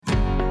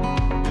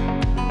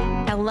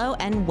Hello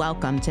and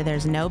welcome to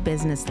There's No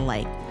Business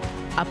Like,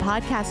 a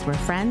podcast where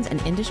friends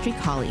and industry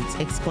colleagues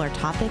explore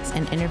topics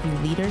and interview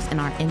leaders in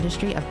our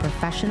industry of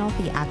professional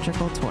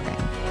theatrical touring.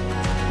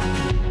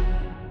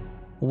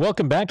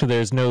 Welcome back to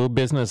There's No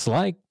Business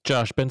Like.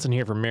 Josh Benson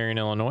here from Marion,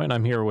 Illinois, and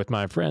I'm here with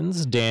my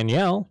friends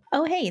Danielle.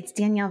 Oh, hey, it's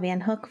Danielle Van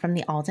Hook from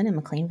the Alden in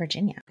McLean,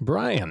 Virginia.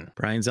 Brian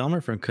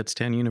Zelmer from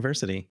Kutztown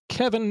University.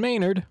 Kevin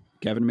Maynard.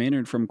 Kevin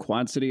Maynard from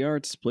Quad City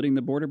Arts, splitting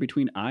the border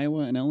between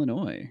Iowa and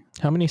Illinois.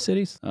 How many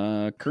cities?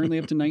 Currently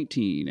up to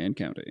 19 and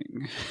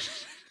counting.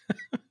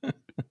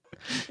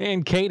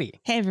 And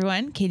Katie. Hey,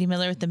 everyone. Katie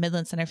Miller with the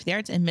Midland Center for the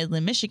Arts in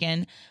Midland,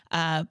 Michigan,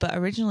 but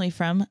originally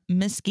from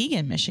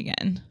Muskegon,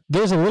 Michigan.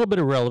 There's a little bit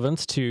of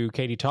relevance to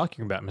Katie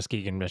talking about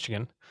Muskegon,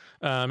 Michigan.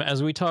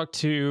 As we talked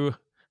to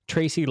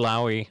Tracey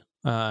Lawie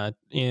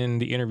in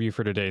the interview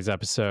for today's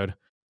episode,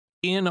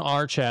 in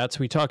our chats,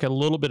 we talk a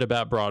little bit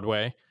about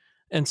Broadway.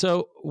 And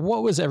so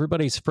what was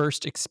everybody's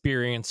first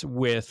experience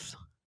with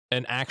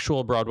an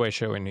actual Broadway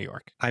show in New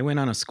York? I went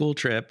on a school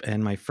trip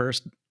and my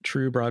first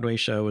true Broadway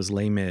show was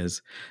Les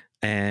Mis.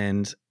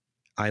 And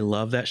I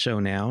love that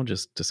show now,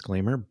 just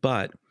disclaimer.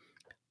 But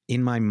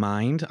in my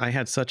mind, I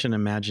had such an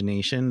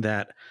imagination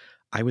that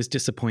I was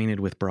disappointed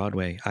with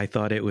Broadway. I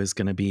thought it was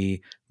going to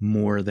be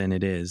more than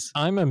it is.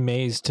 I'm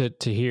amazed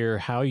to hear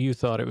how you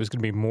thought it was going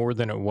to be more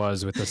than it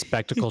was with a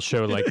spectacle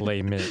show like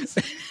Les Mis.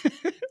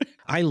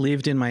 I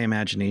lived in my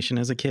imagination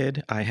as a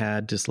kid. I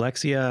had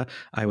dyslexia.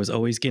 I was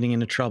always getting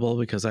into trouble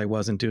because I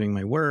wasn't doing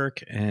my work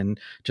and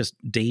just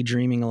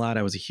daydreaming a lot.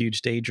 I was a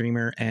huge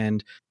daydreamer.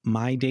 And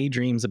my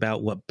daydreams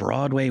about what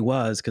Broadway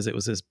was, because it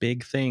was this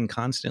big thing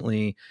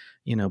constantly,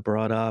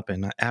 brought up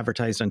and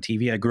advertised on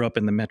TV. I grew up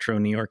in the metro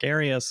New York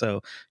area. So,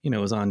 it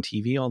was on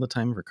TV all the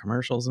time for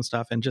commercials and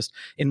stuff. And just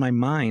in my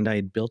mind, I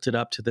had built it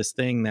up to this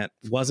thing that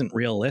wasn't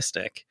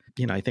realistic.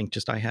 I think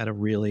just I had a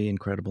really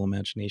incredible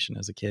imagination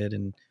as a kid,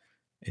 and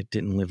it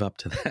didn't live up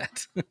to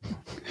that,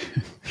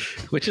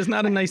 which is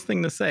not a nice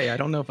thing to say. I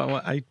don't know if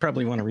I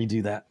probably want to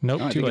redo that.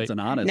 Nope, I too think late. It's an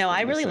honest. No,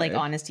 I really like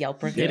honest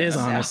Yelp reviews. It is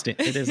honest.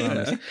 It is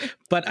honest.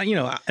 But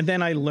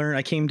then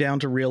I came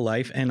down to real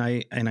life, and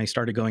I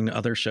started going to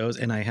other shows,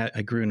 and I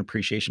grew an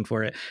appreciation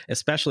for it,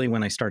 especially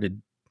when I started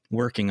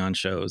working on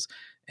shows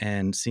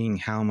and seeing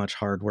how much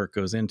hard work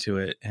goes into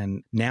it.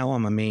 And now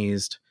I'm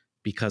amazed,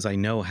 because I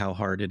know how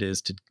hard it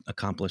is to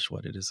accomplish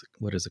what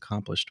is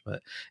accomplished.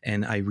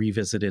 And I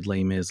revisited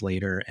Les Mis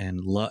later, and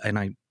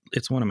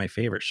it's one of my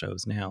favorite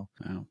shows now.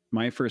 Wow.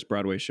 My first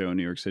Broadway show in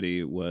New York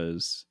City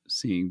was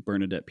seeing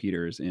Bernadette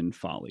Peters in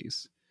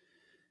Follies,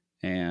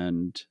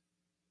 and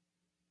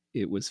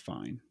it was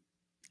fine.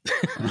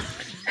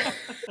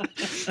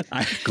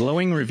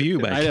 Glowing review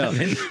by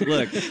Kevin.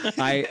 Look,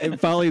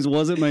 Follies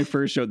wasn't my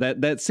first show.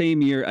 That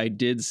same year, I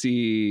did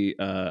see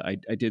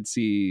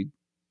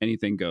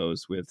Anything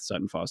Goes with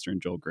Sutton Foster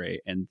and Joel Grey,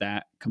 and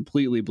that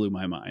completely blew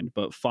my mind.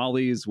 But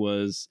Follies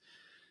was,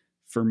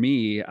 for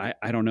me,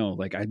 I don't know,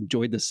 like I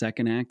enjoyed the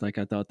second act. Like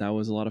I thought that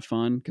was a lot of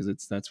fun,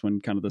 because that's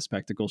when kind of the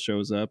spectacle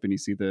shows up and you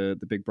see the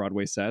big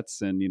Broadway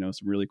sets and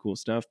some really cool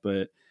stuff.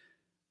 But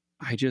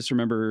I just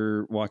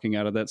remember walking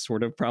out of that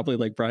sort of probably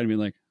like Brian being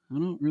like, I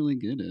don't really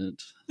get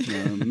it.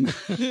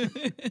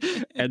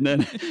 And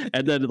then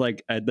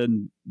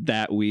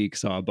that week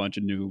saw a bunch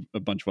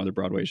of other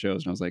Broadway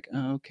shows, and I was like,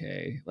 oh,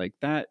 okay, like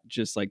that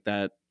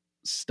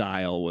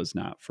style was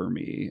not for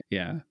me.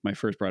 Yeah. My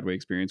first Broadway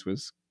experience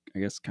was, I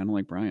guess, kind of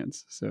like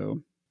Brian's.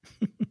 So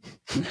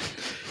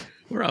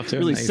we're off to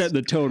really set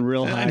the tone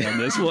real high on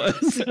this one.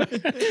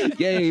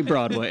 Yay,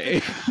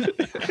 Broadway.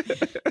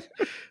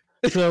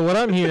 So what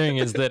I'm hearing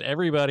is that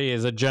everybody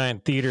is a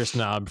giant theater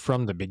snob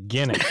from the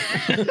beginning.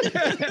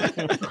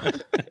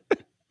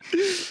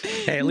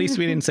 Hey, at least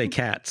we didn't say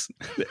Cats.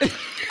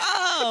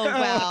 Oh,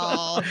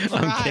 well,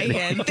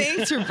 Brian,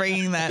 thanks for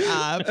bringing that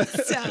up.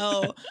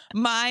 So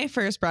my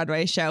first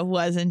Broadway show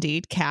was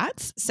indeed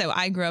Cats. So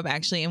I grew up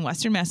actually in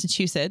Western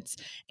Massachusetts,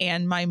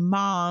 and my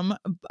mom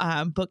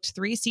booked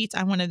 3 seats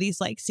on one of these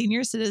like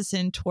senior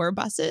citizen tour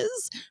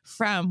buses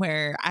from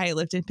where I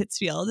lived in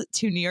Pittsfield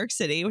to New York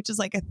City, which is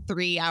like a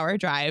 3-hour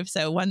drive.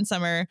 So one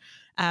summer,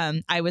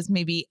 I was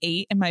maybe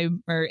 8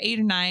 or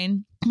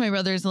 9. My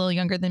brother is a little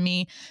younger than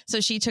me. So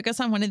she took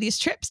us on one of these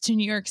trips to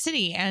New York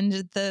City, and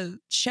the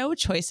show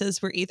choices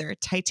were either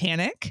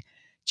Titanic,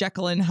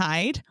 Jekyll and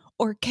Hyde,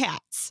 or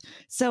Cats.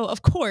 So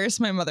of course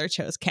my mother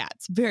chose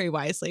Cats very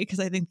wisely, because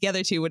I think the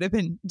other two would have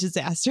been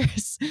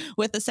disastrous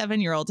with a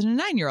 7-year-old and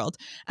a 9-year-old.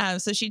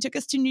 So she took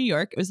us to New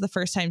York. It was the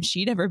first time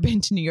she'd ever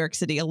been to New York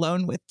City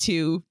alone with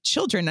 2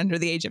 children under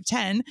the age of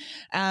 10.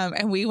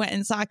 And we went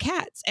and saw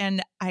Cats.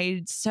 And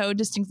I so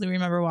distinctly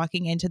remember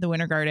walking into the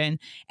Winter Garden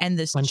and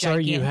this I'm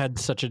sorry you had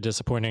such a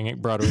disappointing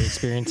Broadway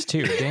experience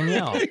too,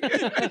 Danielle.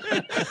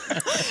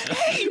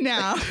 Hey,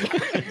 now.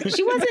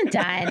 She wasn't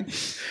done.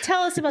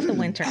 Tell us about the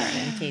Winter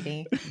Garden, Katie.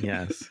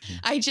 Yes.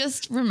 I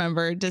just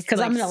remember because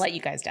I'm going to let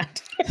you guys down.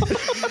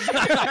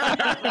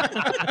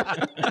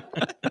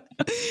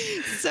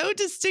 so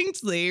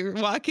distinctly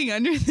walking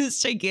under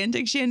this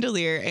gigantic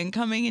chandelier and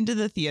coming into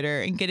the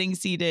theater and getting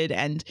seated.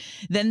 And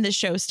then the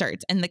show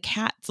starts and the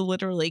cats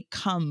literally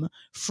come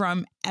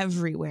from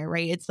everywhere,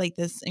 right? It's like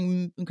this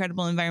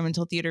incredible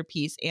environmental theater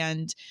piece.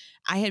 And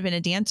I had been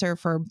a dancer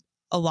for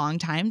a long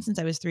time, since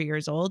I was 3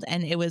 years old.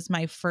 And it was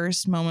my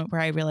first moment where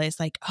I realized,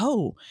 like,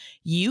 oh,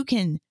 you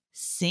can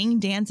sing,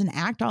 dance, and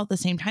act all at the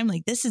same time.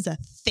 Like, this is a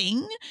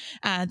thing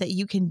that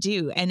you can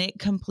do. And it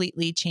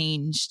completely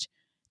changed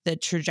the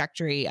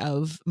trajectory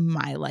of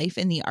my life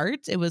in the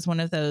arts. It was one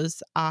of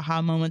those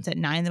aha moments at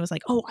 9 that was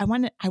like, oh, I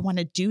want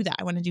to do that.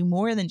 I want to do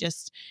more than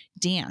just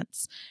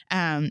dance.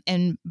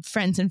 And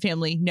friends and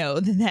family know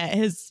that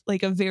is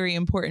like a very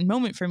important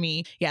moment for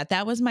me. Yeah,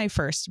 that was my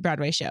first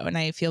Broadway show. And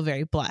I feel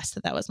very blessed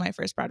that that was my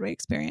first Broadway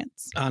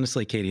experience.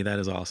 Honestly, Katie, that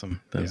is awesome.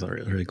 That is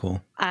really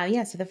cool.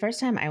 Yeah. So the first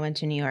time I went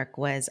to New York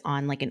was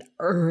on like an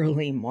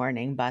early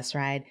morning bus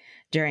ride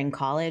during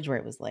college, where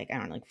it was like, I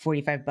don't know, like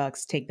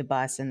 $45, take the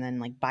bus and then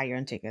like buy your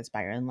own tickets,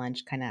 buy your own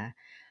lunch kind of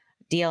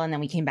deal. And then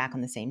we came back on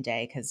the same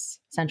day because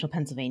central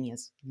Pennsylvania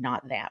is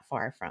not that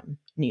far from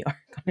New York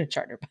on a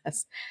charter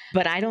bus.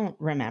 But I don't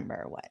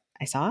remember what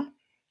I saw.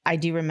 I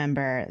do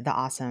remember the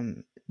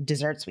awesome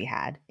desserts we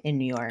had in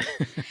New York.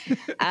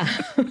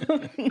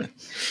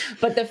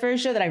 But the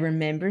first show that I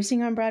remember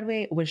seeing on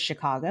Broadway was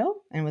Chicago,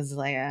 and it was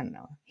like, I don't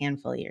know, a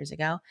handful of years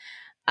ago.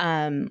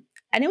 And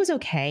it was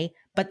okay.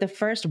 But the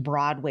first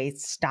Broadway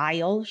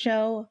style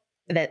show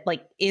that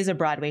like is a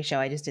Broadway show,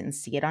 I just didn't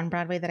see it on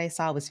Broadway, that I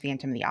saw was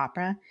Phantom of the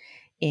Opera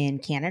in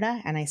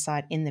Canada. And I saw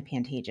it in the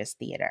Pantages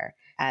Theater.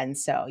 And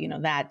so, you know,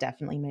 that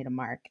definitely made a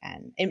mark.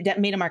 And it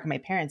made a mark on my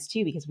parents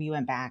too, because we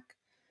went back,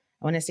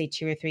 I want to say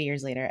 2 or 3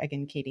 years later,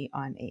 again, Katie,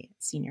 on a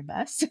senior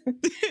bus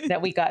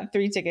that we got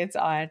 3 tickets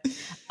on,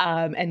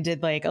 and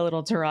did like a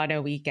little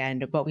Toronto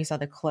weekend. But we saw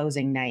the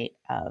closing night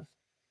of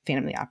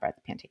Phantom of the Opera at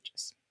the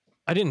Pantages.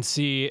 I didn't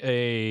see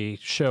a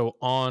show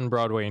on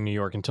Broadway in New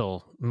York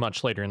until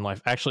much later in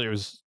life. Actually, it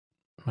was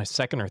my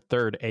second or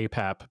third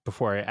APAP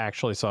before I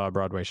actually saw a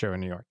Broadway show in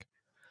New York.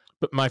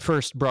 But my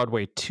first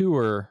Broadway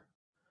tour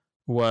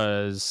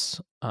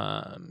was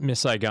Miss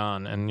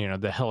Saigon, and you know,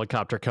 the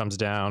helicopter comes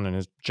down and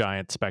is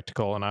giant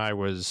spectacle, and I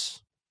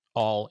was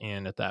all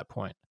in at that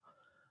point.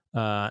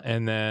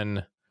 And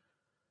then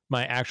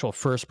my actual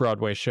first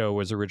Broadway show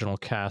was original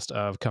cast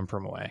of Come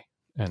From Away,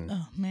 and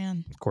oh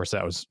man, of course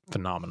that was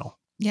phenomenal.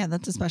 Yeah,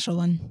 that's a special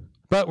one.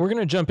 But we're going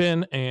to jump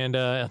in, and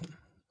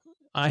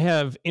I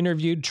have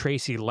interviewed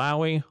Tracey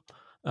Lawie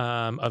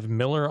of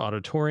Miller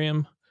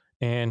Auditorium,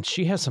 and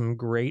she has some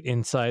great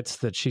insights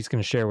that she's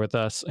going to share with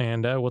us,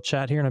 and we'll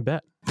chat here in a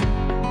bit.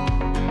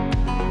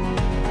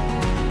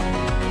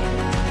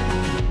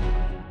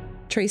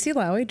 Tracey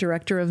Lawie,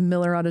 director of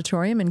Miller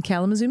Auditorium in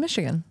Kalamazoo,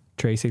 Michigan.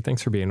 Tracey,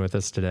 thanks for being with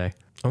us today.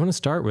 I want to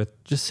start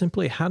with just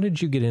simply, how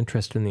did you get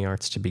interested in the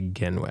arts to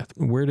begin with?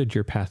 Where did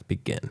your path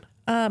begin?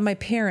 My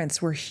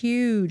parents were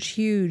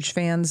huge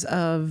fans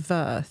of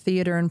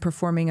theater and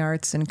performing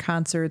arts and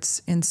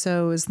concerts. And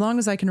so as long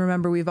as I can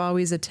remember, we've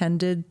always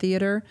attended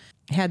theater,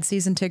 had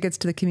season tickets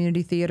to the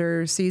community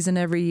theater season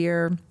every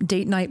year,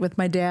 date night with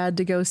my dad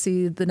to go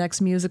see the next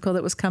musical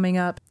that was coming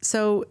up.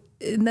 So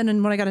and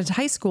then when I got into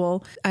high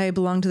school, I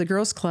belonged to the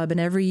girls club, and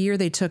every year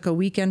they took a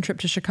weekend trip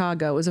to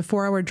Chicago. It was a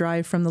 4-hour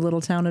drive from the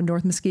little town of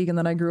North Muskegon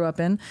that I grew up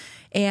in.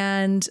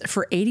 And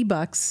for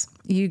 $80,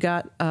 you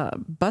got a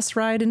bus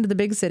ride into the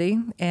big city,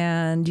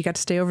 and you got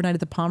to stay overnight at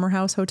the Palmer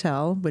House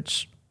Hotel,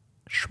 which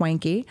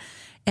schwanky.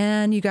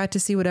 And you got to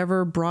see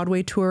whatever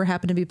Broadway tour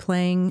happened to be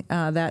playing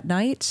that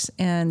night,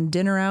 and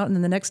dinner out. And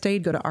then the next day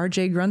you'd go to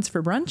RJ Grunt's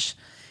for brunch,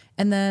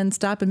 and then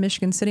stop in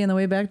Michigan City on the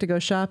way back to go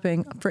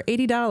shopping for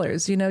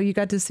 $80. You know, you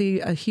got to see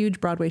a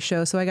huge Broadway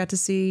show. So I got to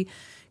see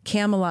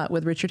Camelot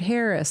with Richard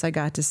Harris. I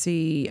got to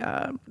see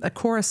A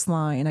Chorus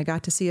Line. I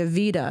got to see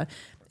Evita.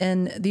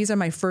 And these are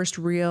my first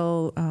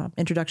real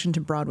introduction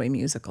to Broadway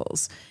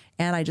musicals.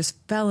 And I just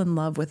fell in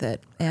love with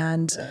it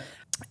and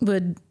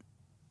would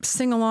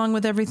sing along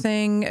with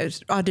everything,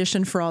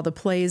 auditioned for all the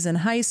plays in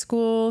high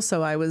school.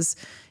 So I was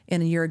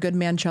in You're a Good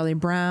Man, Charlie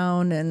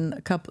Brown, and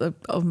a couple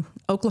of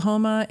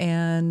Oklahoma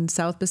and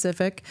South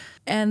Pacific.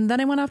 And then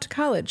I went off to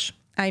college.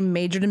 I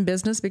majored in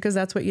business because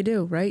that's what you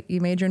do, right?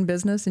 You major in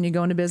business and you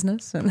go into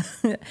business. And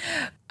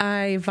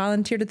I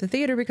volunteered at the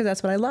theater because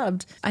that's what I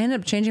loved. I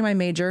ended up changing my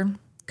major.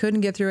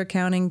 Couldn't get through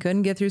accounting,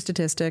 couldn't get through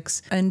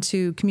statistics,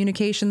 into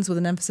communications with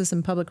an emphasis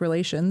in public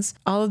relations.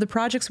 All of the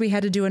projects we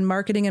had to do in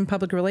marketing and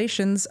public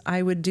relations,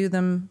 I would do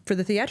them for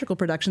the theatrical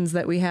productions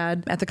that we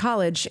had at the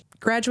college.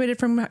 Graduated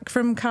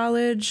from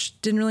college,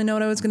 didn't really know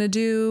what I was going to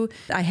do.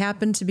 I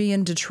happened to be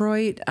in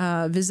Detroit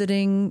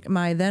visiting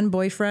my then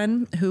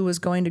boyfriend, who was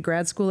going to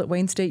grad school at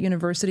Wayne State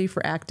University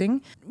for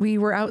acting. We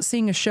were out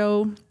seeing a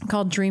show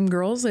called Dream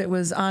Girls. It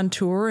was on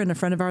tour, and a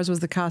friend of ours was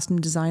the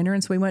costume designer,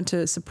 and so we went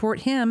to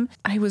support him.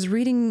 I was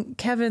reading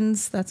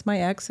Kevin's, that's my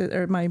ex,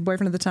 or my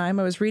boyfriend at the time,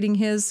 I was reading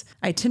his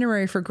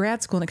itinerary for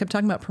grad school, and it kept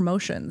talking about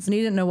promotions, and he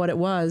didn't know what it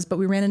was, but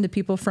we ran into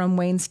people from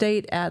Wayne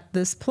State at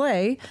this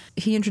play.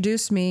 He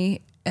introduced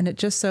me, and it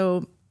just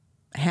so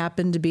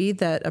happened to be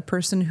that a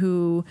person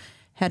who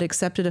had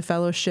accepted a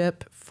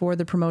fellowship for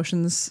the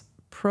promotions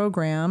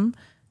program,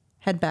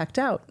 had backed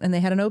out, and they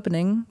had an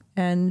opening.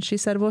 And she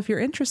said, well, if you're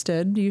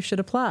interested, you should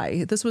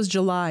apply. This was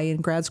July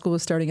and grad school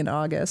was starting in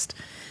August.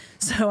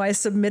 So I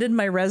submitted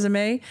my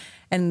resume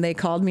and they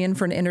called me in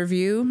for an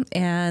interview,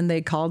 and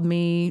they called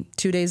me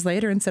 2 days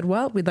later and said,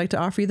 well, we'd like to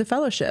offer you the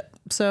fellowship.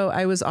 So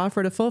I was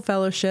offered a full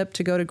fellowship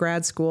to go to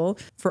grad school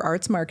for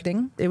arts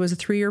marketing. It was a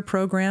 3-year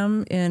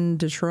program in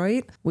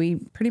Detroit. We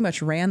pretty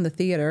much ran the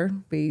theater.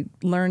 We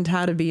learned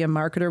how to be a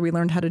marketer. We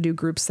learned how to do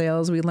group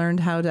sales. We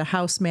learned how to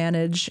house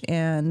manage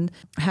and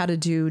how to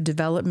do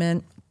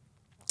development.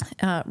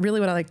 Really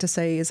what I like to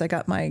say is I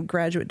got my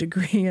graduate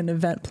degree in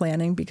event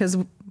planning, because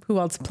who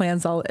else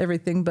plans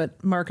everything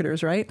but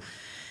marketers, right?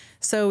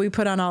 So we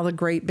put on all the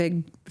great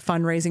big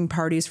fundraising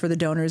parties for the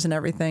donors and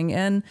everything.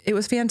 And it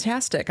was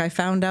fantastic. I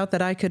found out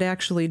that I could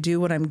actually do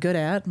what I'm good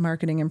at,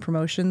 marketing and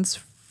promotions,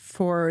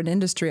 for an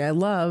industry I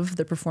love,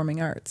 the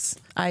performing arts.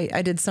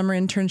 I did summer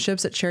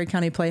internships at Cherry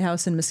County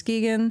Playhouse in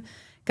Muskegon,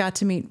 got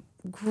to meet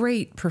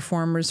great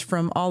performers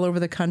from all over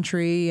the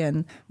country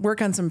and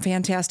work on some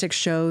fantastic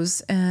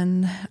shows.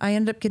 And I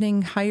ended up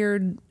getting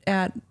hired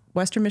at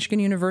Western Michigan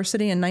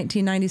University in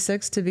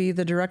 1996 to be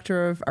the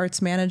director of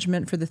arts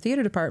management for the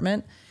theater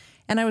department.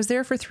 And I was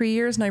there for 3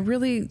 years, and I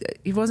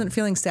wasn't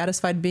feeling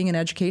satisfied being in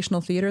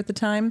educational theater at the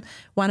time.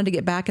 Wanted to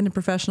get back into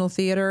professional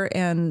theater,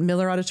 and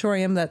Miller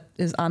Auditorium, that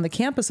is on the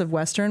campus of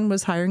Western,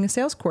 was hiring a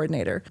sales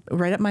coordinator.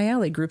 Right up my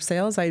alley, group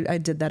sales. I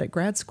did that at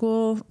grad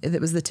school.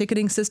 It was the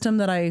ticketing system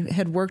that I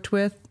had worked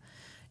with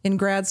in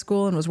grad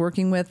school and was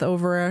working with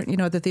over,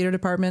 at the theater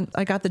department.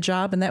 I got the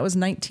job, and that was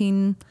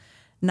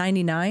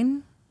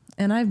 1999,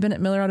 and I've been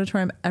at Miller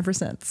Auditorium ever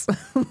since.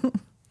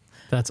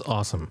 That's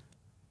awesome.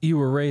 You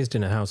were raised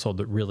in a household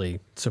that really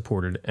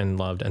supported and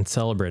loved and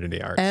celebrated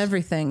the arts.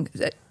 Everything.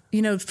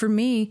 For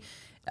me,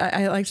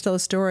 I like to tell a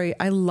story.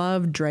 I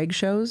love drag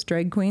shows,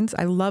 drag queens.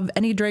 I love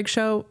any drag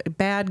show,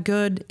 bad,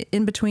 good,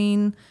 in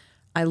between.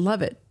 I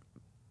love it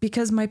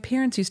because my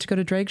parents used to go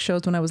to drag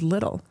shows when I was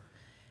little.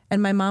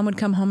 And my mom would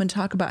come home and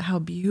talk about how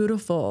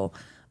beautiful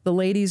the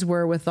ladies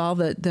were with all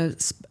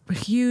the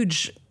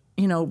huge,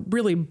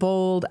 really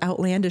bold,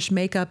 outlandish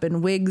makeup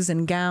and wigs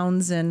and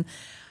gowns. And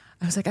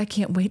I was like, I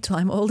can't wait till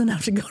I'm old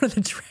enough to go to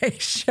the drag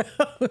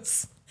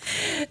shows.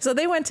 So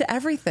they went to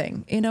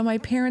everything. My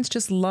parents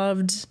just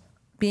loved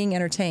being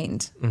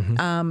entertained.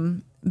 Mm-hmm.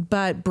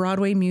 But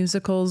Broadway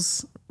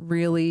musicals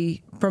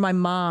really, for my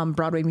mom,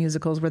 Broadway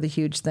musicals were the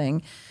huge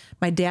thing.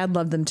 My dad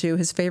loved them too.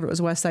 His favorite was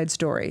West Side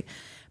Story.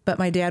 But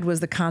my dad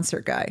was the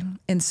concert guy.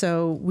 And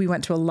so we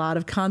went to a lot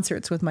of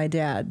concerts with my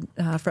dad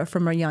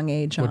from a young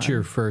age on. What's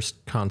your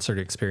first concert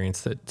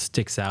experience that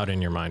sticks out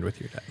in your mind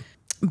with your dad?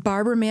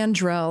 Barbara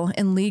Mandrell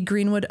and Lee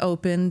Greenwood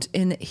opened,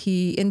 and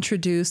he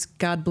introduced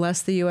God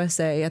Bless the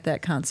USA at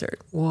that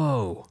concert.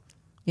 Whoa.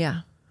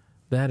 Yeah.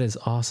 That is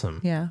awesome.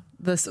 Yeah.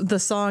 The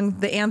song,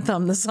 the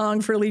anthem, the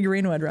song for Lee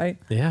Greenwood, right?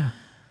 Yeah.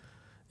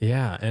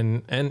 Yeah.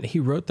 And he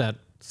wrote that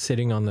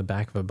sitting on the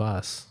back of a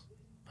bus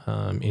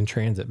in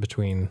transit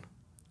between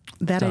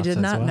that I did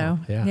not know.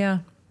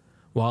 Yeah.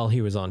 While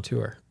he was on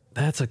tour.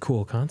 That's a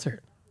cool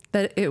concert.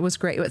 It was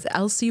great. It was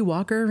L.C.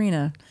 Walker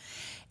Arena.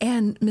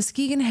 And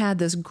Muskegon had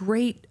this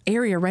great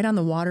area right on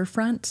the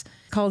waterfront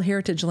called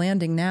Heritage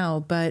Landing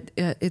now, but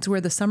it's where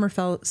the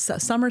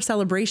summer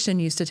celebration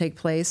used to take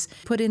place.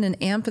 Put in an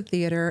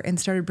amphitheater and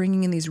started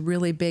bringing in these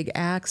really big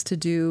acts to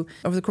do.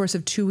 Over the course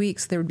of 2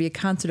 weeks, there would be a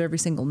concert every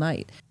single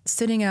night.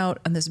 Sitting out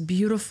on this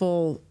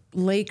beautiful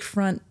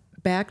lakefront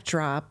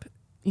backdrop,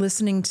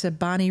 listening to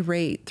Bonnie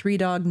Raitt, Three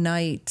Dog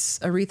Night,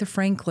 Aretha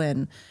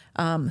Franklin,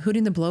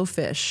 Hootie the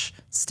Blowfish,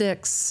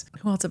 Styx.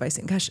 Who else have I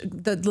seen? Gosh,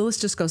 the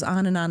list just goes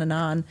on and on and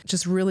on.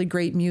 Just really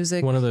great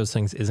music. One of those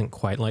things isn't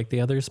quite like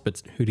the others,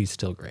 but Hootie's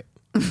still great.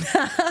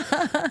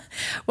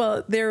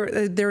 Well,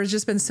 there has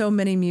just been so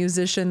many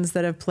musicians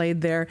that have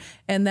played there,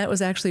 and that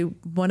was actually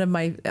one of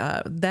my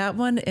that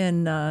one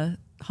and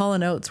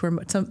Hall & Oates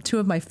were two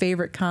of my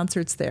favorite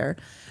concerts there.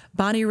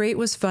 Bonnie Raitt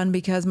was fun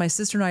because my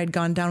sister and I had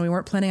gone down. We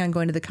weren't planning on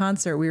going to the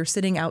concert. We were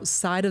sitting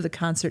outside of the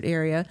concert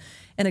area,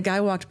 and a guy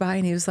walked by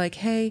and he was like,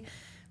 "Hey,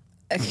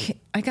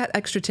 I got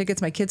extra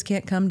tickets. My kids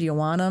can't come. Do you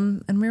want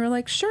them?" And we were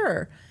like,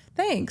 "Sure,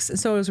 thanks." And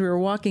so as we were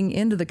walking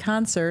into the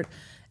concert,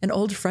 an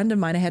old friend of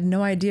mine I had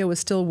no idea was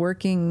still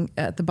working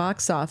at the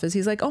box office.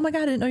 He's like, "Oh my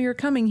God, I didn't know you were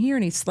coming here."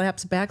 And he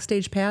slaps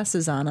backstage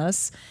passes on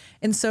us.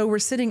 And so we're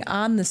sitting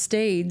on the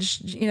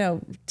stage,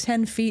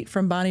 10 feet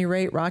from Bonnie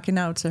Raitt rocking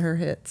out to her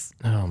hits.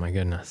 Oh my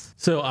goodness.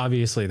 So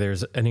obviously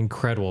there's an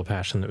incredible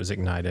passion that was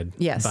ignited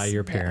by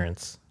your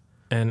parents.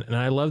 Yeah. And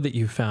I love that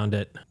you found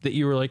it, that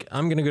you were like,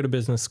 I'm going to go to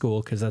business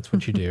school because that's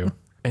what you do.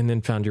 And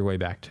then found your way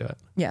back to it.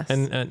 Yes.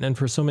 And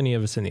for so many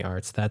of us in the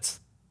arts,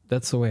 that's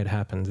the way it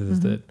happens,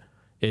 is that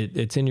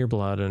it's in your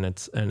blood, and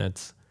it's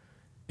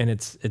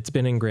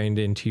been ingrained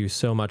into you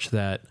so much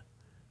that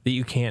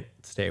you can't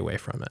stay away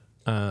from it.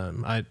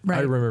 I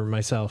remember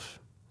myself,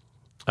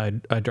 I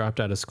dropped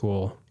out of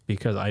school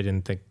because I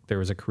didn't think there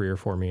was a career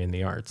for me in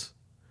the arts,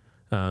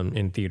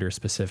 in theater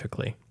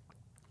specifically.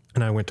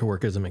 And I went to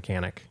work as a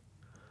mechanic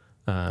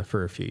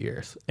for a few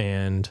years.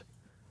 And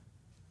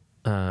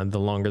the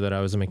longer that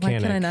I was a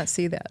mechanic. Why can I not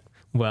see that?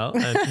 Well,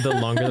 the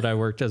longer that I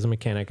worked as a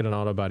mechanic at an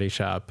auto body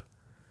shop,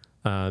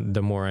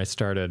 the more I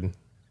started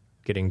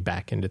getting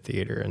back into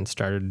theater and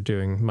started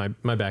doing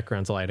my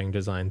background's lighting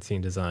design,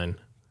 scene design.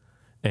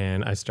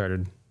 And I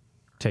started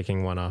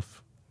taking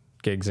one-off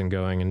gigs and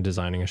going and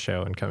designing a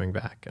show and coming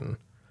back. And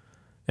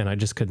I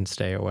just couldn't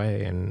stay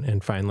away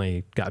and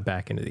finally got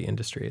back into the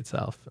industry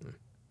itself. And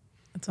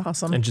That's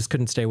awesome. and just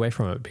couldn't stay away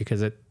from it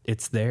because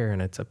it's there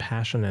and it's a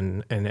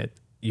passion and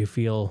you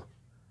feel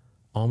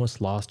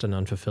almost lost and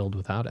unfulfilled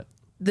without it.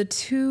 The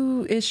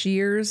 2-ish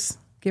years,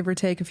 give or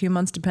take a few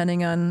months,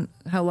 depending on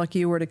how lucky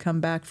you were to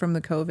come back from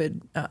the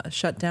COVID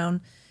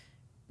shutdown,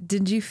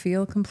 did you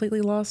feel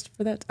completely lost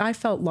for that? I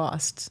felt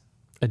lost.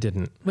 I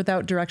didn't.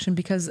 Without direction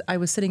because I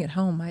was sitting at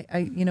home.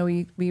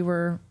 We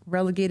were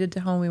relegated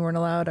to home. We weren't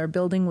allowed. Our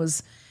building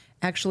was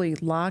actually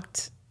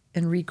locked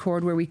and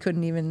record where we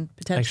couldn't even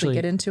potentially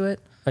get into it.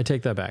 I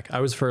take that back.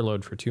 I was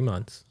furloughed for 2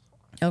 months.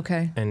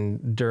 Okay.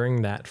 And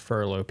during that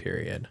furlough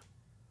period,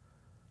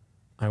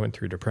 I went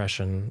through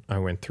depression. I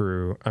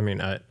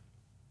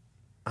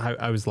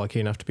was lucky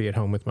enough to be at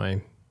home with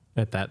my,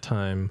 at that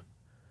time,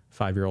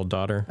 5-year-old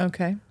daughter.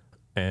 Okay.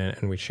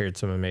 And we shared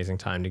some amazing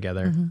time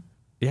together. Mm-hmm.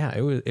 Yeah,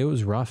 it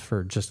was rough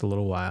for just a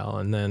little while.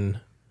 And then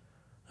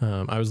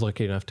I was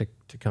lucky enough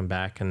to come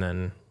back and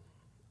then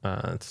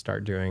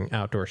start doing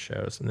outdoor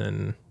shows, and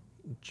then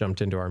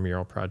jumped into our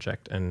mural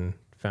project and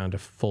found a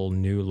full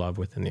new love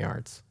within the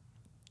arts.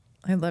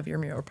 I love your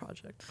mural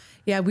project.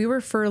 Yeah, we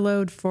were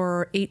furloughed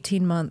for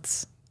 18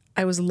 months.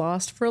 I was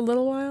lost for a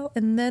little while,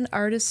 and then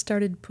artists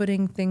started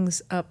putting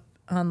things up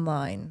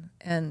online.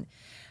 And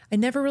I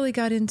never really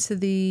got into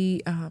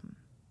the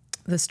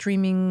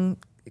streaming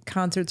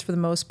concerts for the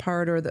most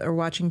part, or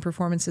watching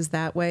performances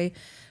that way.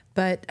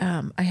 But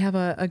I have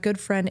a good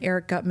friend,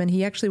 Eric Gutman.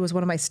 He actually was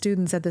one of my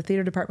students at the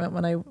theater department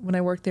when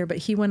I worked there. But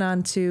he went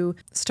on to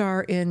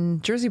star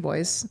in Jersey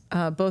Boys,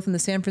 both in the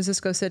San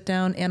Francisco sit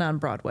down and on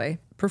Broadway.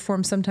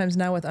 Performs sometimes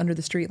now with Under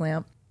the Street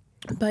Lamp.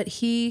 But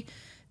he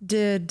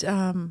did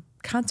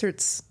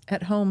concerts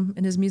at home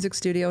in his music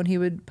studio, and he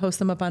would post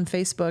them up on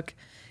Facebook.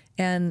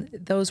 And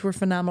those were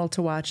phenomenal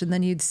to watch. And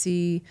then you'd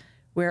see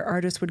where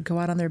artists would go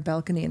out on their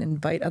balcony and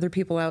invite other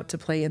people out to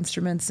play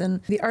instruments.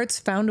 And the arts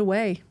found a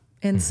way.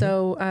 And mm-hmm.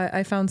 so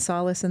I found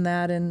solace in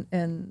that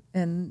and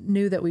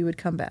knew that we would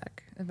come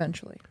back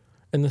eventually.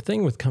 And the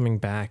thing with coming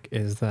back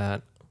is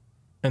that,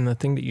 and the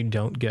thing that you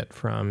don't get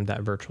from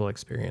that virtual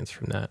experience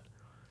from that,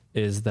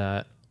 is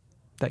that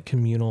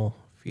communal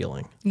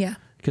feeling. Yeah.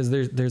 Because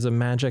there's a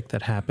magic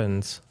that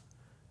happens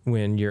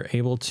when you're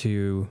able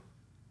to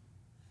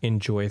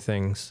enjoy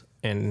things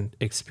and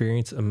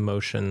experience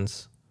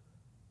emotions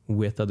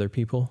with other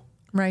people.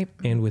 Right.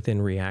 And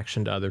within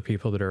reaction to other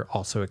people that are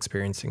also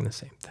experiencing the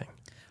same thing.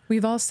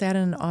 We've all sat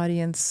in an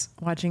audience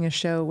watching a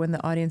show when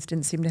the audience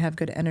didn't seem to have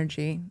good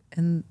energy,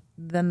 and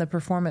then the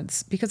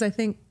performance, because I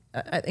think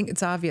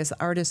it's obvious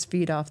artists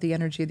feed off the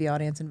energy of the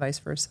audience and vice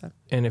versa.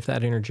 And if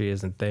that energy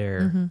isn't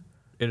there, mm-hmm.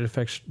 it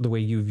affects the way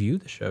you view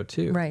the show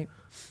too. Right.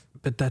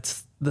 But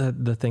that's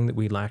the thing that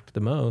we lacked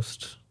the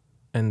most,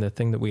 and the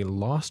thing that we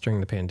lost during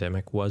the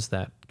pandemic was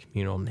that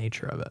communal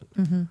nature of it.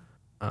 Mm-hmm.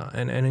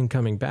 And in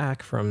coming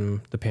back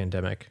from the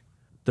pandemic,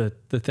 the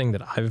thing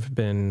that I've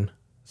been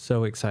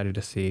so excited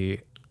to see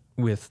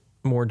with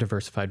more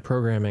diversified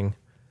programming,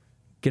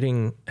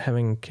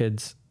 having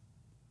kids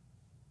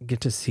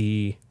get to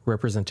see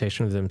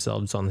representation of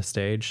themselves on the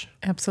stage.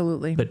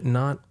 Absolutely. But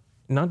not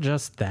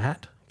just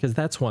that, because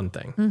that's one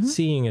thing. Mm-hmm.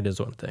 Seeing it is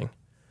one thing.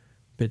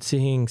 But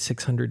seeing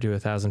 600 to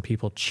 1,000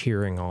 people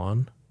cheering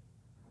on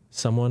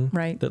someone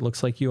right. that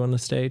looks like you on the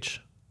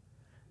stage,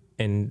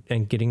 and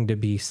getting to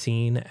be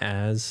seen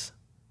as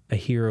a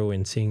hero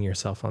in seeing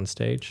yourself on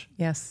stage,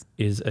 yes,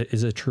 is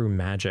a true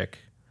magic.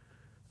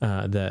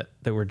 That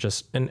we're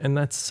just, and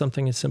that's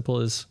something as simple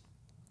as,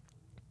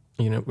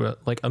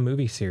 like a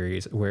movie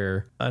series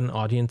where an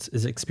audience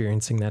is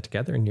experiencing that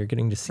together and you're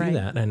getting to see right.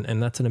 that.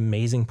 And that's an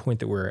amazing point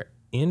that we're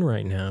in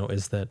right now,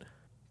 is that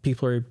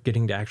people are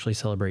getting to actually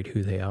celebrate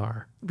who they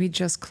are. We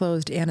just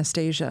closed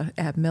Anastasia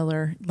at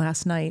Miller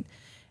last night,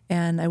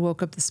 and I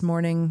woke up this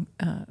morning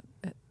at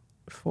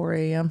 4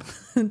 a.m.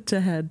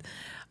 to head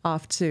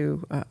off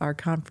to our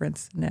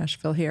conference in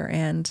Nashville here.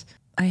 And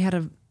I had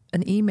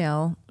an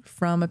email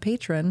from a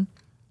patron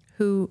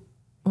who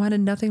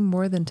wanted nothing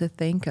more than to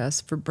thank us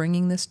for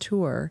bringing this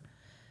tour,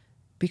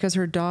 because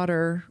her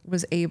daughter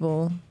was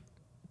able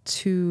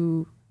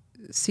to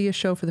see a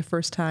show for the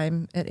first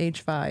time at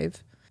age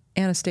 5.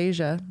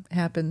 Anastasia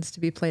happens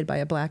to be played by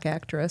a Black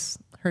actress.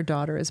 Her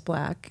daughter is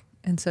Black.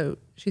 And so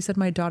she said,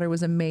 my daughter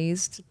was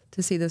amazed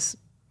to see this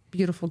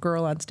beautiful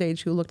girl on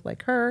stage who looked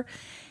like her.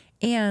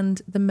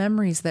 And the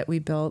memories that we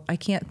built, I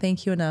can't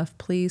thank you enough.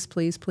 Please,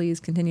 please, please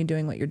continue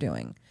doing what you're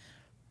doing.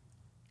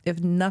 If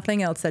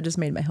nothing else, that just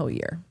made my whole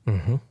year.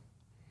 Mm-hmm.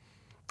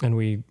 And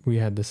we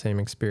had the same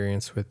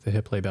experience with the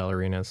Hip Lay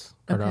Ballerinas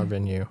at our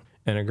venue,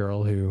 and a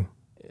girl who,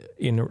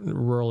 in a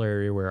rural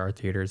area where our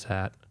theater's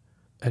at,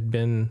 had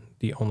been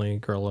the only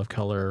girl of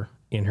color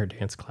in her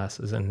dance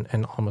classes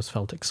and almost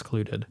felt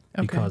excluded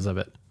because of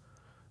it.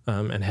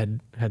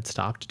 and had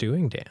stopped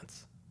doing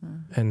dance.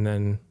 And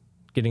then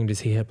getting to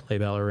see him play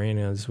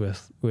ballerinas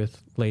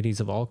with ladies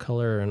of all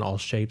color and all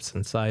shapes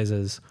and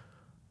sizes,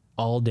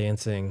 all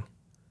dancing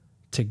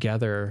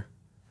together.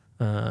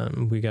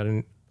 We got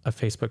a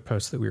Facebook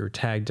post that we were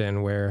tagged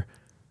in where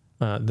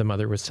the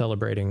mother was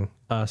celebrating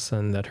us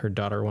and that her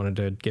daughter wanted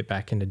to get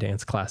back into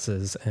dance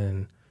classes,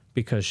 and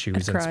because she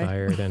was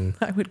inspired. And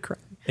I would cry.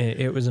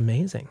 It was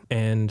amazing.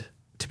 And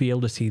to be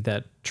able to see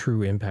that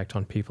true impact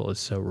on people is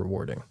so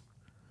rewarding.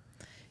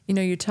 You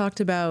know, you talked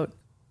about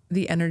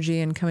the energy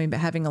and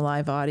having a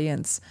live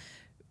audience.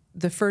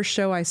 The first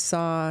show I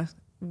saw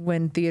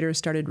when theaters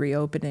started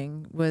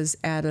reopening was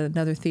at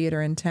another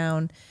theater in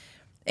town,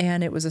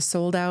 and it was a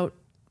sold out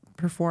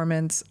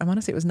performance. I want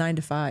to say it was 9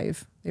 to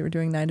 5. They were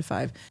doing 9 to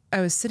 5.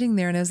 I was sitting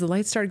there, and as the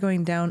lights started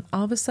going down,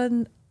 all of a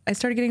sudden I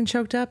started getting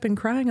choked up and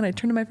crying, and I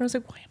turned to my friend. I was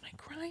like, why am I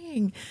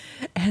crying?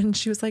 And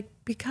she was like,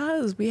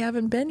 because we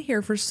haven't been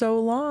here for so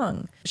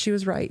long. She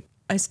was right.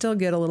 I still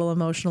get a little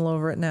emotional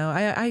over it now.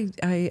 I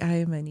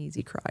am an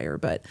easy crier,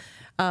 but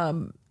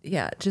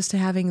just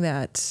having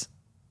that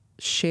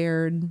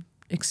shared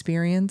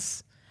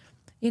experience.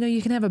 You know,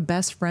 you can have a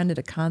best friend at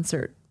a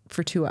concert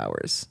for 2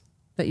 hours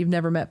that you've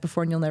never met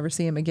before and you'll never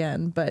see him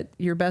again, but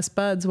you're best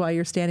buds while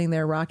you're standing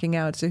there rocking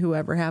out to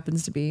whoever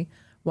happens to be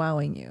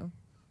wowing you.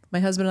 My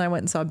husband and I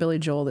went and saw Billy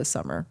Joel this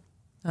summer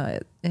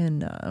at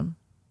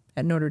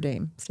Notre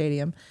Dame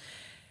Stadium.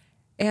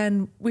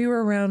 And we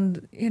were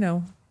around,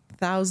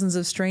 thousands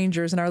of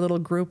strangers in our little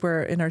group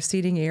where in our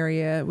seating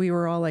area, we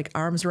were all like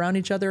arms around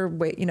each other,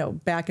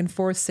 back and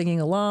forth singing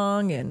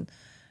along and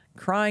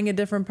crying at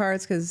different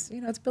parts because,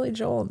 it's Billy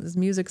Joel. His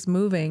music's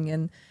moving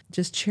and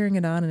just cheering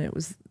it on. And it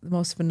was the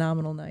most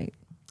phenomenal night.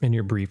 And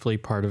you're briefly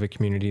part of a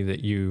community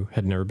that you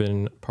had never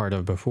been part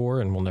of before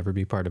and will never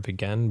be part of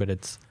again, but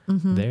it's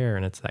there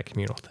and it's that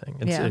communal thing.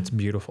 It's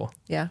beautiful.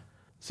 Yeah.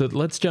 So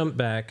let's jump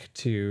back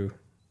to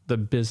the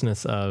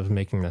business of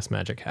making this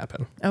magic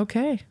happen.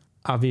 Okay.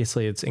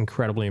 Obviously, it's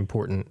incredibly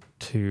important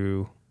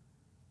to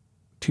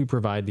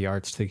provide the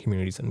arts to the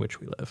communities in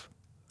which we live.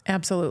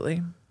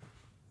 Absolutely.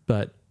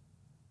 But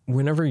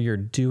whenever you're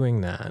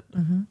doing that,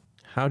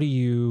 how do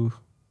you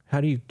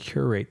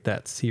curate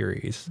that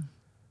series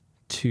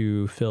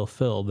to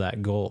fulfill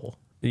that goal?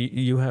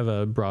 You have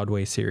a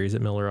Broadway series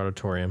at Miller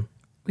Auditorium.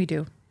 We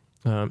do.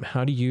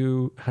 How do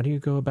you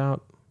go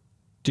about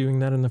doing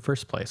that in the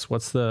first place?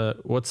 What's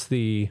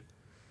the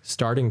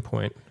starting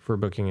point for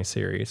booking a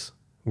series?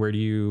 Where do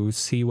you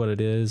see what it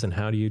is and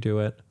how do you do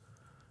it?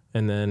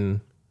 And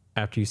then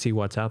after you see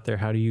what's out there,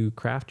 how do you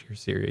craft your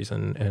series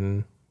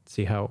and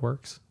see how it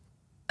works?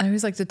 I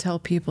always like to tell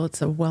people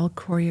it's a well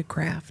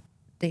choreographed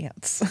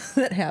dance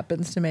that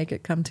happens to make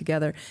it come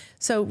together.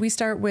 So we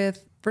start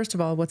with, first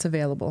of all, what's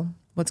available,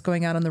 what's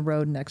going out on the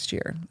road next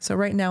year. So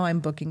right now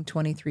I'm booking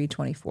 23,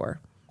 24.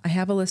 I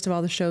have a list of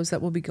all the shows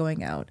that will be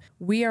going out.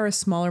 We are a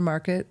smaller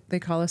market. They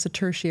call us a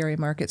tertiary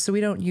market. So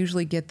we don't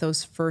usually get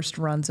those first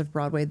runs of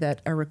Broadway that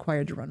are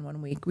required to run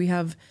 1 week. We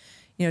have,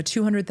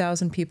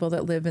 200,000 people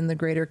that live in the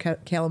greater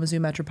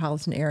Kalamazoo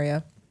metropolitan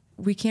area.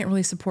 We can't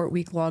really support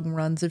week-long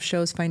runs of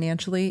shows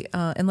financially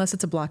unless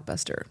it's a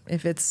blockbuster.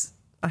 If it's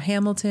a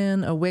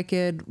Hamilton, a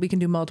Wicked, we can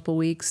do multiple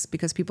weeks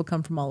because people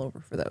come from all over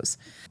for those.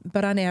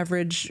 But on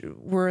average,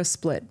 we're a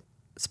split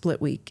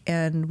week.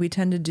 And we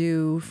tend to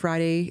do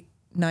Friday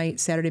night,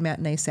 Saturday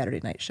matinee, Saturday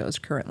night shows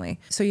currently.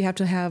 So you have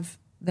to have,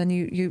 then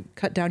you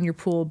cut down your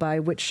pool by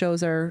which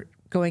shows are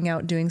going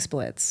out doing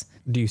splits.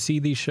 Do you see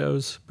these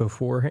shows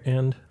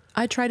beforehand?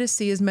 I try to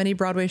see as many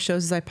Broadway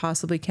shows as I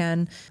possibly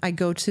can. I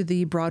go to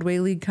the Broadway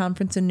League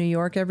conference in New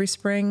York every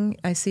spring.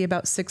 I see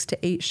about 6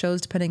 to 8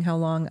 shows, depending how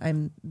long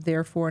I'm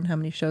there for and how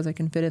many shows I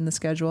can fit in the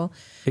schedule.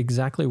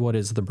 Exactly what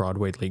is the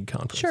Broadway League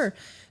conference? Sure.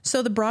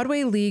 So the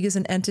Broadway League is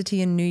an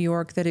entity in New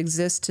York that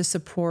exists to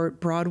support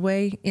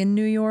Broadway in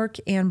New York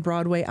and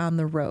Broadway on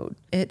the road.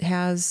 It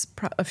has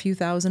a few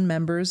thousand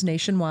members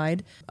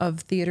nationwide of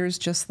theaters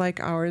just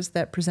like ours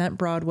that present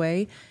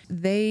Broadway.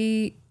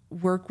 They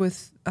work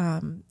with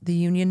the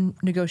union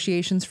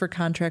negotiations for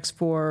contracts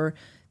for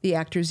the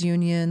actors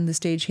union, the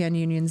stagehand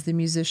unions, the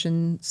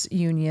musicians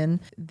union.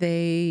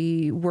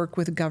 They work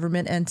with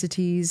government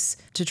entities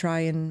to try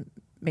and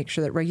make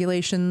sure that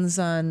regulations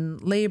on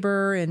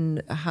labor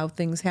and how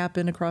things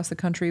happen across the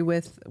country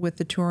with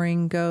the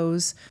touring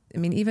goes. I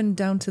mean, even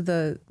down to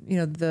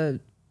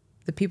the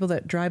people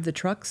that drive the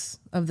trucks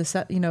of the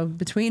set,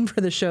 between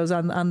for the shows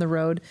on the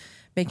road,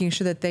 making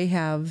sure that they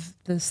have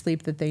the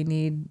sleep that they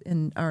need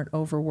and aren't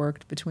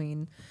overworked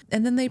between.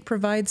 And then they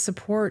provide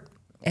support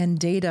and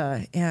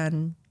data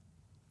and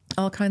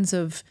all kinds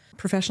of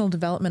professional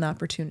development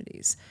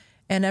opportunities.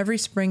 And every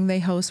spring they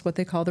host what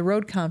they call the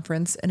Road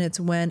Conference, and it's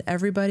when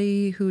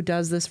everybody who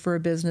does this for a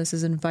business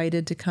is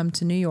invited to come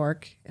to New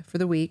York for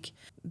the week.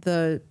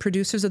 The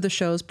producers of the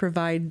shows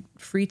provide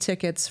free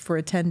tickets for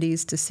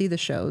attendees to see the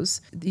shows.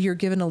 You're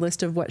given a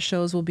list of what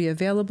shows will be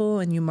available,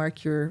 and you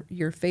mark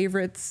your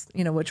favorites,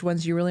 which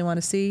ones you really want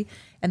to see,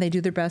 and they do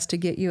their best to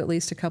get you at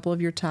least a couple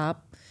of your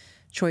top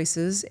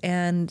choices.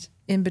 And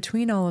in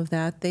between all of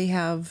that, we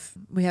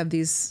have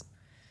these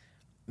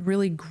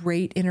really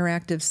great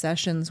interactive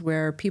sessions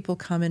where people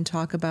come and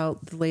talk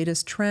about the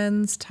latest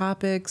trends,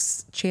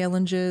 topics,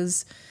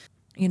 challenges.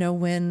 You know,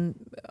 when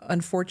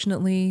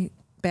unfortunately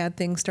bad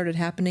things started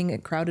happening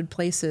at crowded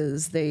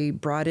places, they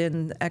brought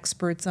in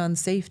experts on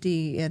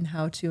safety and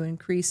how to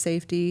increase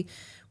safety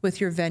with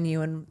your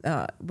venue and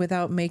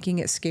without making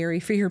it scary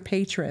for your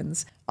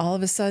patrons. All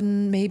of a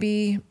sudden,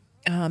 maybe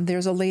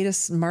there's a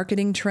latest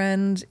marketing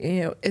trend.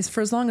 You know,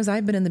 for as long as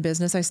I've been in the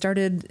business, I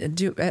started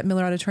at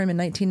Miller Auditorium in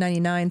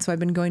 1999, so I've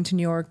been going to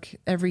New York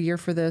every year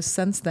for this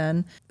since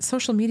then.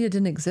 Social media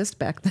didn't exist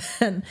back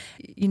then.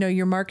 You know,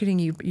 your marketing,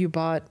 you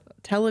bought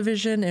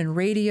television and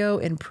radio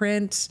and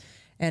print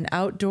and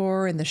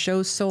outdoor, and the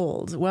shows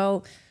sold.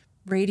 Well,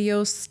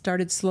 radio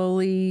started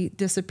slowly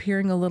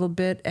disappearing a little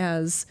bit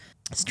as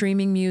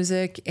streaming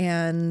music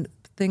and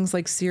things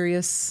like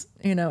Sirius,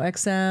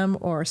 XM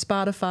or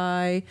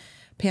Spotify,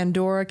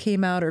 Pandora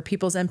came out, or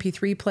people's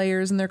MP3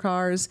 players in their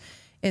cars.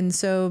 And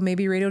so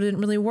maybe radio didn't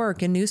really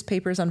work. And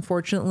newspapers,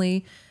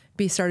 unfortunately,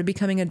 started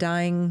becoming a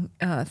dying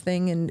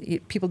thing,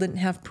 and people didn't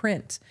have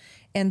print.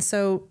 And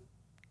so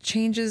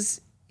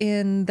changes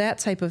in that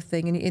type of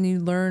thing, and you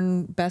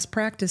learn best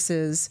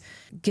practices,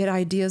 get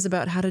ideas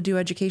about how to do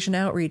education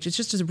outreach. It's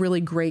just a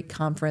really great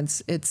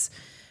conference.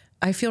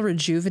 I feel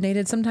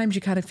rejuvenated. Sometimes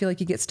you kind of feel like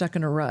you get stuck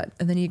in a rut,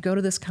 and then you go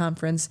to this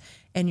conference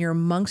and you're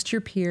amongst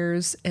your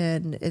peers,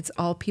 and it's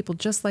all people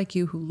just like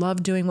you who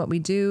love doing what we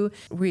do.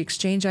 We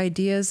exchange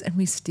ideas and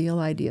we steal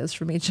ideas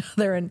from each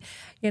other. And,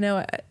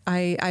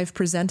 I've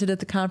presented at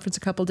the conference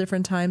a couple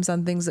different times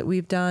on things that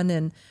we've done,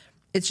 and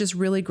it's just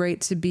really great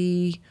to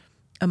be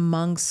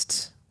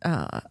amongst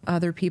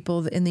other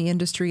people in the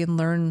industry and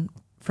learn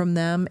from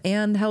them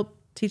and help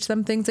teach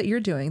them things that you're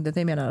doing that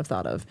they may not have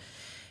thought of.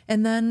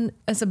 And then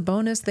as a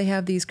bonus, they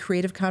have these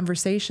creative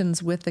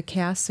conversations with the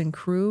cast and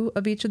crew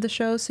of each of the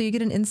shows. So you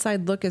get an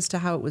inside look as to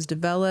how it was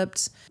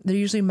developed. They're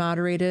usually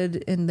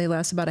moderated and they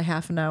last about a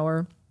half an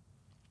hour.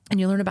 And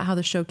you learn about how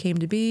the show came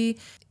to be,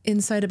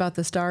 insight about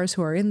the stars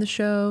who are in the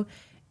show.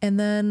 And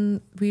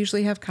then we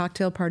usually have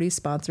cocktail parties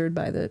sponsored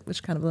by which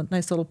is kind of a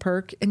nice little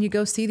perk. And you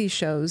go see these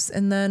shows,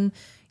 and then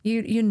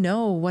you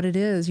know what it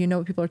is. You know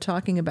what people are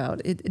talking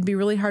about. It'd be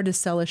really hard to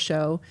sell a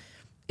show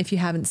if you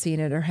haven't seen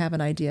it or have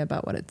an idea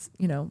about what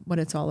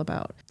it's all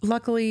about.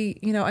 Luckily,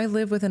 I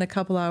live within a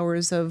couple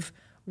hours of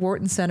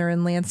Wharton Center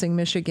in Lansing,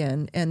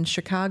 Michigan, and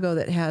Chicago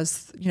that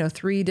has,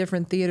 3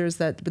 different theaters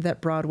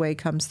that Broadway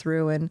comes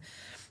through.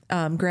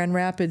 And Grand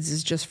Rapids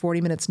is just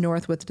 40 minutes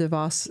north with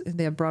DeVos.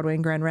 They have Broadway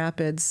in Grand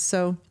Rapids.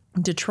 So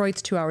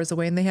Detroit's 2 hours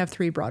away, and they have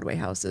 3 Broadway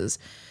houses.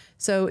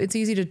 So it's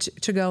easy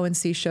to go and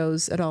see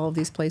shows at all of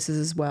these places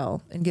as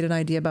well and get an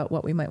idea about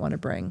what we might want to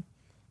bring.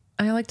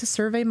 I like to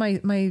survey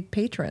my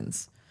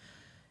patrons.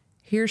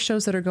 Here's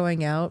shows that are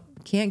going out.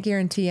 Can't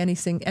guarantee any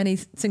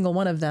single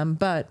one of them,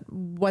 but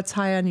what's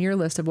high on your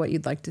list of what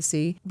you'd like to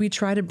see? We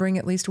try to bring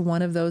at least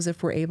one of those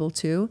if we're able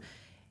to.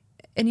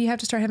 And you have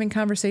to start having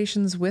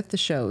conversations with the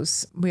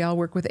shows. We all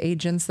work with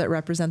agents that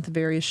represent the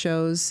various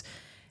shows,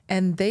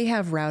 and they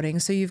have routing.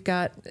 So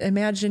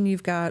imagine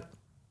you've got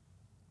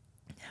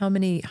how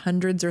many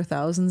hundreds or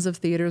thousands of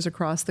theaters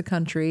across the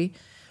country,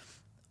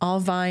 all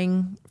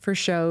vying for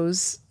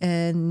shows,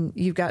 and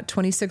you've got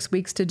 26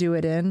 weeks to do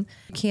it in.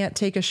 You can't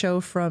take a show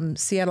from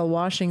Seattle,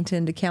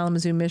 Washington to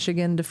Kalamazoo,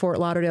 Michigan to Fort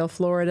Lauderdale,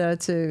 Florida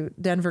to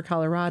Denver,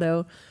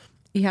 Colorado.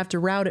 You have to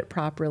route it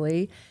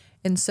properly.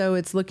 And so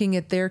it's looking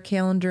at their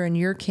calendar and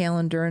your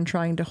calendar and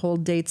trying to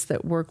hold dates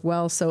that work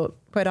well. So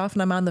quite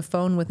often I'm on the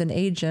phone with an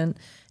agent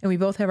and we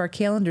both have our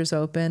calendars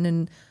open,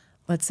 and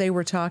let's say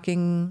we're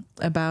talking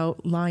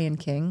about Lion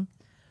King.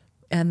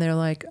 And they're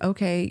like,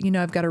 okay,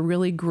 I've got a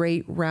really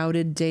great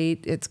routed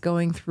date. It's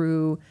going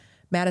through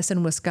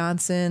Madison,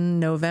 Wisconsin,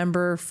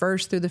 November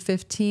 1st through the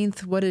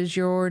 15th. What does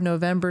your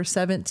November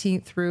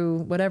 17th through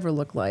whatever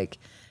look like?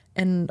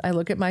 And I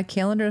look at my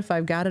calendar. If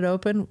I've got it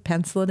open,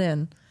 pencil it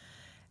in.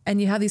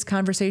 And you have these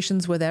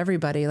conversations with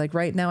everybody. Like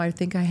right now, I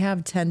think I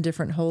have 10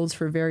 different holds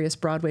for various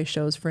Broadway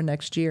shows for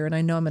next year. And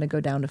I know I'm going to go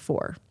down to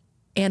 4.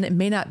 And it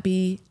may not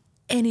be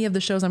any of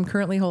the shows I'm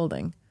currently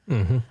holding.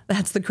 Mm-hmm.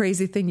 That's the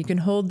crazy thing. You can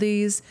hold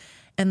these,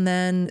 and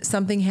then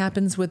something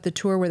happens with the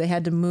tour where they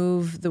had to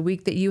move the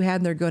week that you had,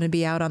 and they're going to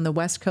be out on the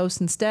West Coast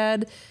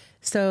instead.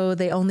 So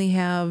they only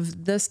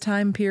have this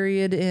time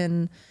period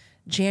in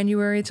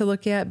January to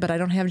look at, but I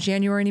don't have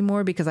January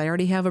anymore because I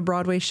already have a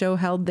Broadway show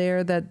held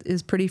there that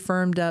is pretty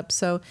firmed up.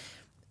 So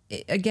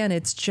again,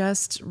 it's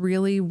just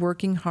really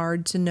working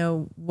hard to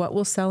know what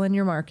will sell in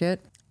your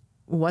market,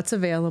 what's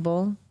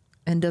available,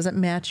 and does it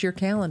match your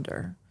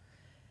calendar.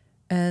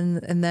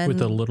 And then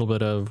with a little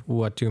bit of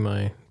what do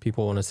my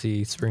people want to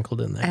see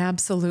sprinkled in there.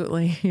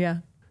 Absolutely.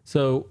 Yeah.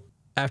 So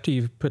after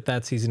you've put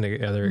that season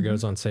together, it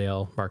goes on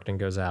sale, marketing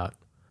goes out.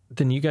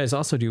 Then you guys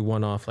also do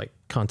one-off like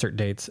concert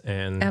dates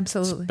and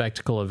absolutely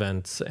spectacle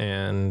events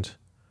and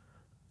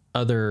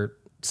other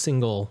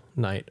single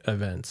night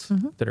events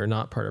that are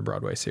not part of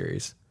Broadway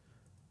series.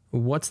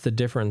 What's the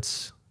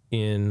difference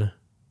in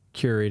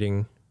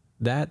curating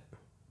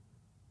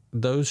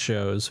those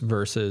shows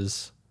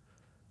versus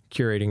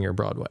curating your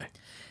Broadway?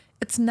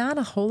 It's not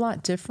a whole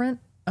lot different.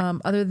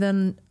 Other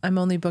than I'm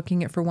only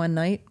booking it for one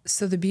night.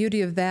 So the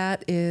beauty of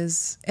that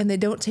is, and they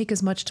don't take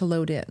as much to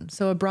load in.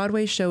 So a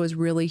Broadway show is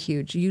really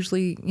huge.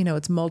 Usually,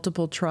 it's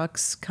multiple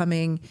trucks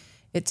coming.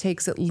 It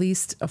takes at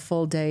least a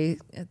full day.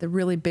 The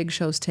really big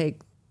shows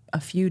take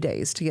a few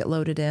days to get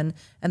loaded in.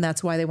 And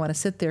that's why they want to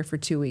sit there for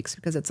 2 weeks,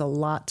 because it's a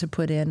lot to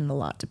put in and a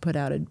lot to put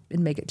out and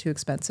make it too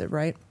expensive,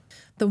 right?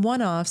 The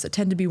one-offs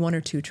tend to be 1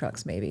 or 2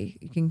 trucks, maybe.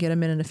 You can get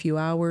them in a few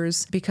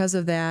hours. Because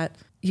of that,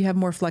 you have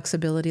more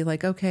flexibility.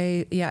 Like,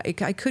 okay, yeah,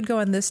 I could go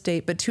on this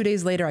date, but 2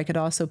 days later I could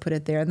also put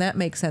it there. And that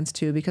makes sense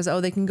too, because,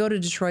 they can go to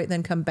Detroit and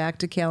then come back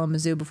to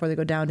Kalamazoo before they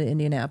go down to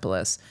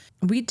Indianapolis.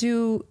 We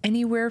do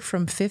anywhere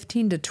from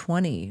 15 to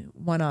 20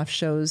 one-off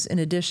shows in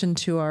addition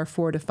to our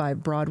 4 to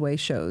 5 Broadway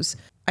shows.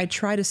 I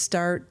try to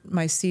start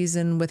my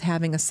season with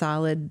having a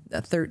solid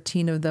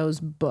 13 of those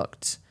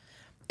booked.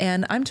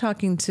 And I'm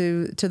talking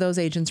to those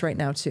agents right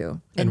now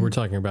too. And we're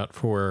talking about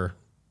for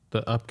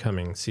the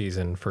upcoming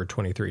season for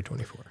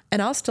 23-24.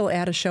 And I'll still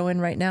add a show in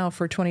right now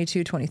for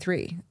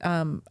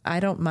 22-23. I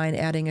don't mind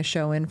adding a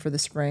show in for the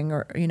spring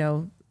or,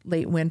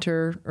 late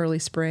winter, early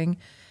spring,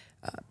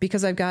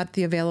 because I've got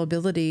the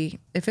availability.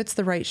 If it's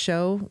the right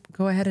show,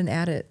 go ahead and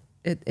add it.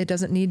 It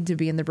doesn't need to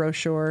be in the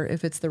brochure.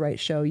 If it's the right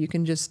show, you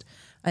can just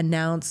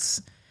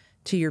announce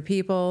to your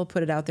people,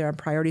 put it out there on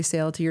priority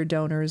sale to your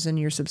donors and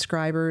your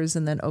subscribers,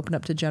 and then open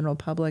up to general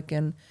public,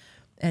 and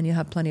you'll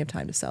have plenty of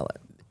time to sell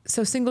it.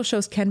 So single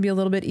shows can be a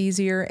little bit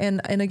easier.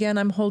 And again,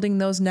 I'm holding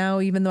those now,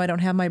 even though I don't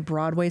have my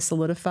Broadway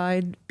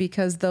solidified,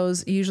 because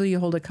those usually you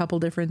hold a couple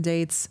different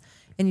dates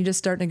and you just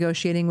start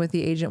negotiating with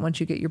the agent once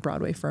you get your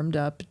Broadway firmed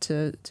up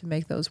to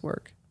make those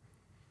work.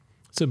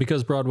 So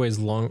because Broadway's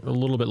a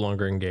little bit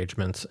longer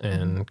engagements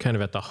and kind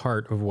of at the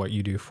heart of what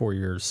you do for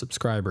your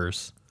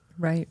subscribers.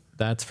 Right.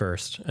 That's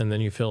first. And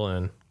then you fill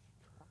in.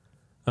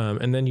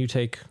 And then you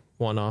take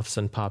one-offs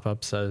and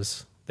pop-ups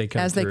as they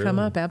come As they come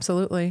up,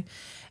 absolutely.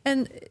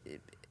 And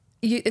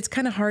it's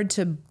kind of hard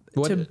to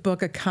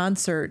book a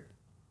concert.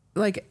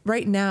 Like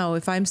right now,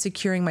 if I'm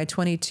securing my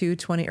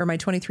 22-20 or my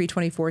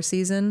 23-24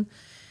 season,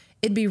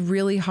 it'd be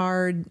really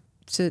hard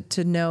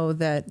to know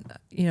that,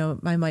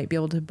 I might be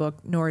able to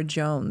book Nora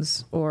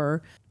Jones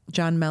or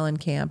John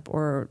Mellencamp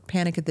or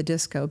Panic at the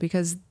Disco,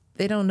 because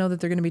they don't know that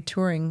they're going to be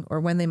touring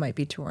or when they might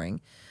be touring.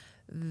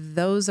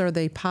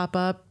 They pop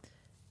up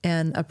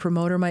and a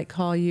promoter might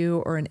call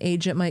you or an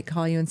agent might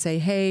call you and say,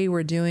 hey,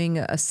 we're doing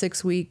a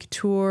 6-week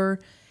tour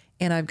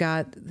and I've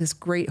got this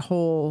great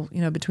hole,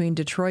 between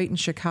Detroit and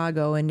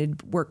Chicago, and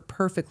it'd work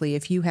perfectly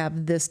if you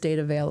have this date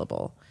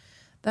available.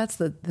 That's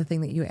the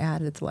thing that you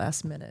add at the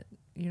last minute.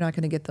 You're not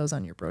going to get those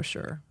on your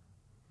brochure.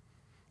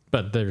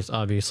 But there's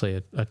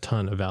obviously a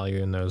ton of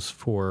value in those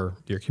for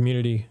your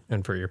community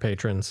and for your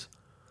patrons.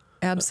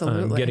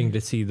 Absolutely. Getting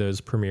to see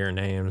those premier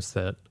names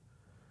that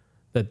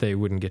they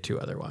wouldn't get to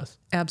otherwise.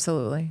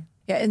 Absolutely.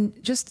 Yeah,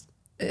 and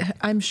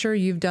I'm sure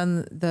you've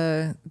done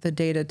the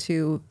data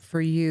too for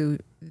you.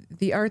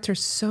 The arts are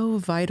so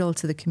vital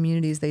to the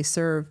communities they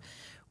serve.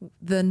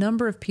 The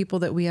number of people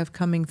that we have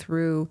coming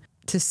through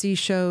to see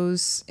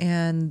shows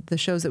and the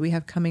shows that we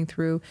have coming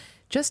through,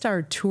 just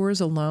our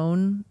tours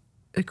alone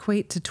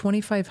equate to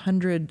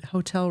 2,500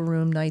 hotel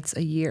room nights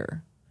a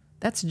year.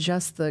 That's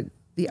just the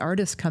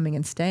artists coming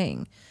and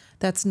staying.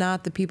 That's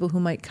not the people who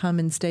might come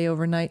and stay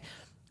overnight.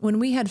 When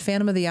we had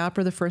Phantom of the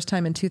Opera the first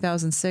time in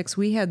 2006,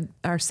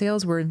 our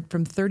sales were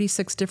from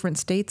 36 different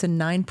states and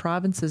 9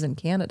 provinces in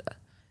Canada.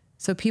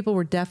 So people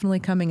were definitely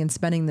coming and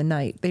spending the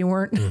night. They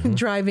weren't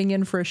driving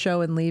in for a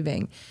show and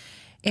leaving.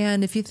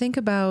 And if you think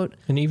about...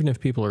 And even if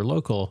people are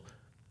local,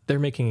 they're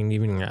making an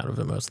evening out of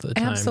it most of the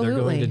time. Absolutely.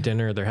 They're going to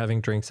dinner, they're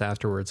having drinks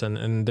afterwards,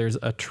 and there's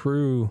a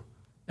true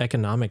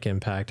economic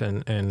impact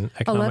and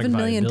economic $11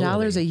 million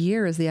viability. a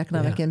year is the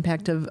economic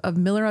impact of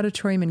Miller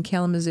Auditorium in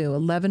Kalamazoo.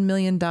 $11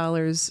 million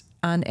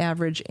on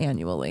average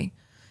annually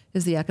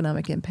is the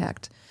economic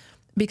impact.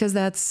 Because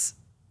that's...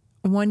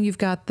 One, you've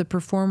got the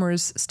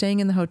performers staying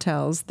in the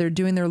hotels. They're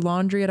doing their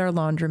laundry at our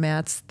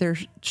laundromats. They're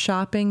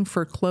shopping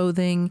for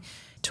clothing,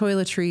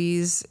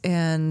 toiletries,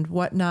 and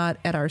whatnot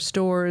at our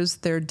stores.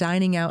 They're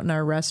dining out in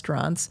our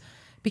restaurants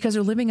because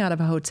they're living out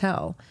of a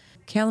hotel.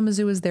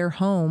 Kalamazoo is their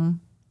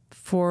home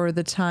for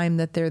the time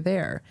that they're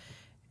there.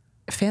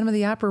 Phantom of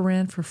the Opera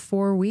ran for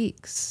 4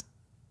 weeks.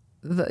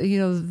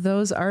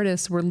 Those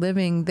artists were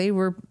living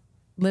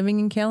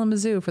in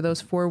Kalamazoo for those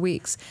 4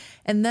 weeks.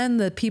 And then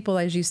the people,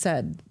 as you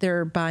said,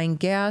 they're buying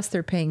gas,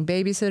 they're paying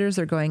babysitters,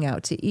 they're going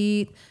out to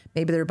eat.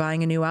 Maybe they're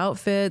buying a new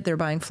outfit, they're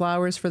buying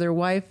flowers for their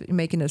wife,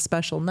 making it a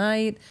special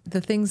night.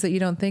 The things that you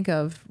don't think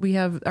of. We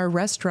have our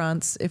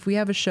restaurants. If we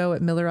have a show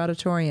at Miller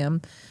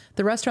Auditorium,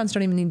 the restaurants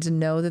don't even need to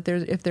know that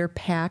if they're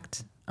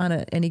packed on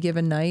any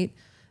given night,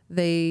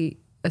 they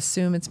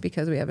assume it's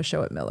because we have a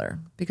show at Miller,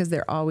 because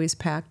they're always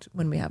packed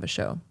when we have a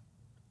show.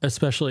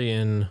 Especially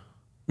in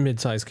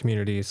mid-sized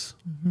communities,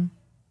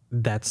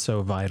 that's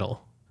so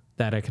vital.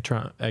 That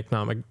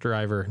economic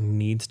driver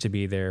needs to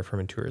be there from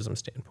a tourism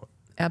standpoint.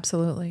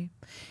 Absolutely.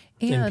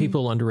 And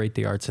people underrate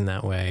the arts in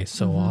that way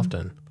so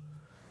often,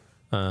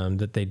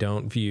 that they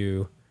don't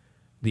view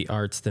the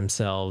arts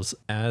themselves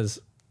as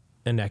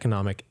an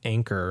economic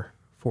anchor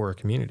for a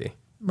community.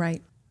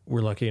 Right.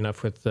 We're lucky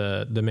enough with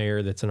the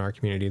mayor that's in our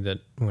community that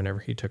whenever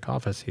he took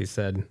office, he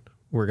said,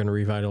 we're going to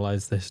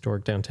revitalize the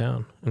historic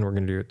downtown and we're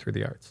going to do it through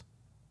the arts.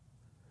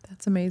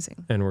 That's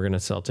amazing. And we're going to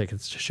sell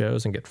tickets to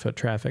shows and get foot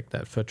traffic.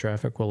 That foot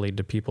traffic will lead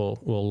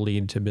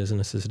to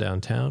businesses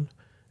downtown,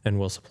 and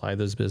we'll supply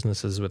those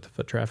businesses with the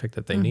foot traffic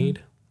that they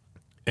need.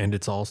 And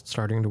it's all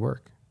starting to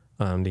work.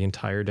 The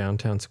entire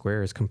downtown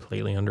square is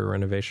completely under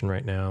renovation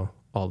right now.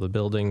 All the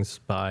buildings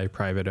by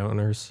private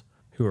owners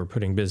who are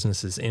putting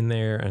businesses in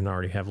there and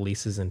already have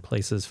leases in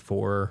places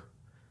for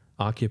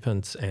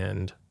occupants.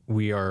 And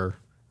we are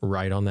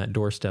right on that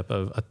doorstep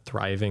of a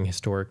thriving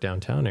historic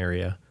downtown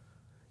area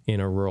in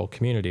a rural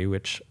community,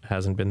 which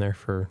hasn't been there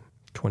for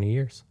 20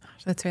 years.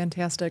 That's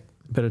fantastic.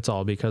 But it's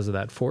all because of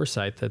that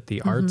foresight that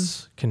the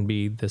arts can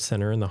be the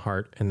center and the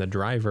heart and the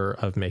driver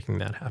of making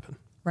that happen.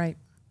 Right.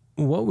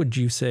 What would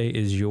you say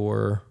is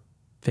your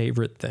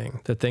favorite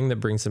thing, the thing that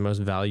brings the most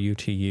value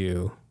to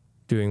you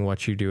doing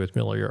what you do with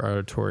Miller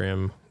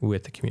Auditorium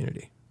with the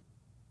community?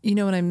 You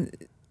know,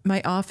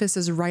 my office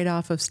is right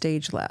off of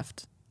stage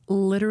left.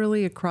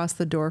 Literally across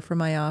the door from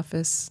my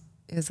office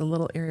is a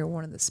little area where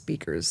one of the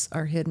speakers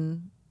are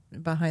hidden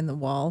behind the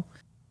wall.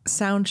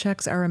 Sound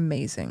checks are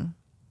amazing.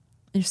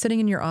 You're sitting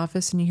in your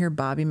office and you hear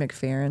Bobby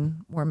McFerrin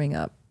warming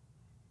up.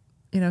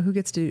 You know, who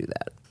gets to do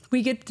that?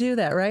 We get to do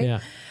that, right? Yeah.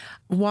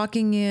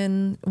 Walking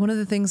in, one of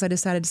the things I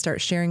decided to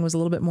start sharing was a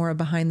little bit more of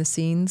behind the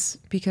scenes,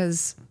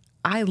 because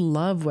I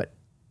love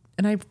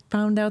and I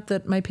found out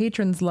that my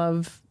patrons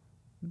love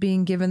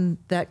being given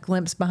that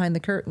glimpse behind the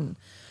curtain.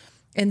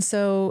 And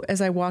so as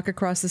I walk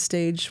across the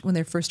stage, when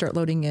they first start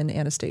loading in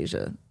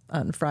Anastasia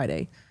on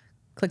Friday,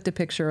 clicked a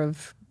picture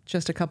of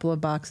just a couple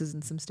of boxes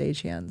and some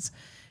stagehands.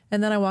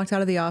 And then I walked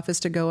out of the office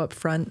to go up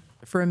front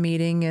for a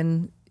meeting,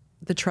 and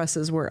the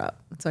trusses were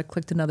up. So I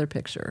clicked another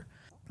picture.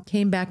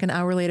 Came back an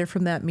hour later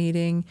from that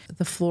meeting.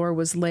 The floor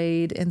was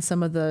laid and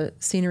some of the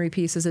scenery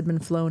pieces had been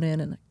flown in,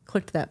 and I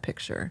clicked that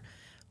picture.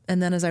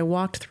 And then as I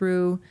walked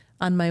through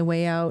on my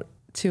way out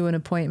to an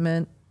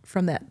appointment,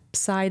 from that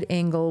side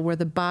angle where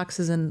the box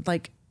is in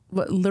like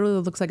what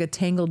literally looks like a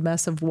tangled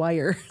mess of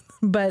wire,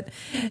 but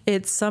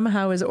it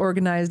somehow is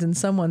organized in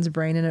someone's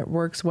brain and it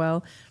works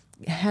well,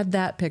 had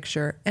that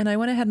picture. And I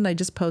went ahead and I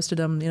just posted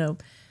them,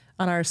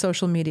 on our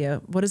social media.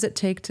 What does it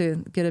take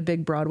to get a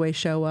big Broadway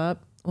show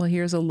up? Well,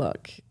 here's a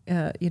look.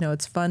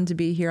 It's fun to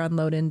be here on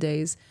load-in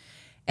days.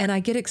 And I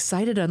get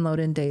excited on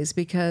load-in days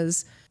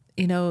because,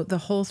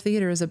 the whole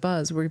theater is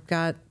abuzz. We've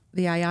got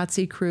the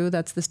IATSE crew,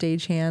 that's the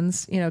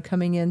stagehands,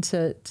 coming in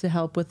to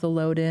help with the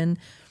load-in.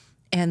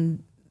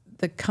 And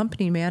the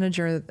company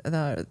manager,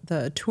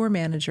 the tour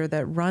manager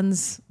that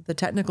runs the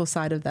technical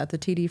side of that, the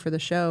TD for the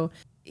show,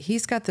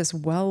 he's got this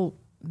well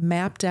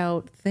mapped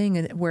out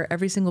thing where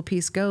every single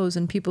piece goes,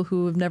 and people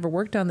who have never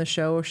worked on the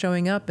show are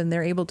showing up and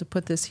they're able to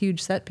put this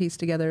huge set piece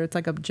together. It's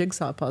like a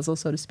jigsaw puzzle,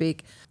 so to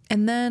speak.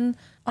 And then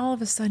all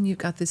of a sudden you've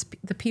got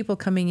the people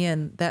coming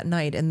in that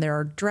night and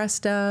they're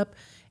dressed up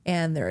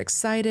and they're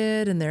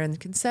excited and they're in the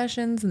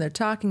concessions and they're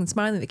talking and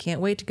smiling. They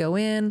can't wait to go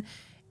in.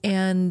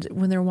 And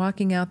when they're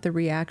walking out, the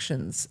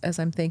reactions as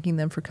I'm thanking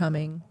them for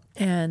coming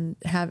and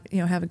have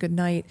a good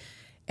night,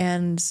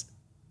 and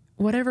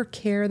whatever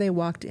care they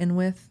walked in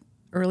with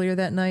earlier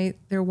that night,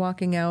 they're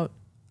walking out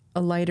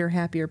a lighter,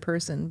 happier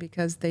person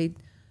because they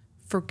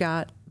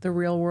forgot the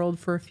real world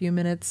for a few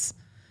minutes,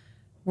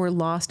 were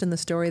lost in the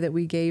story that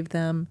we gave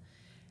them.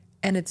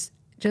 And it's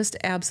just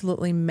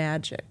absolutely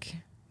magic.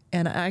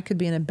 And I could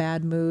be in a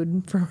bad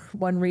mood for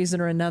one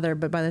reason or another,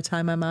 but by the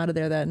time I'm out of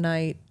there that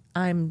night,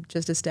 I'm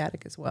just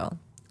ecstatic as well.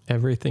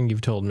 Everything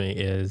you've told me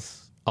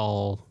is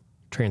all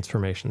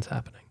transformations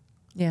happening.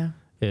 Yeah.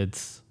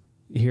 It's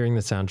hearing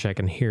the sound check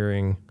and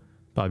hearing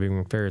Bobby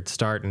McFerrin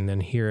start and then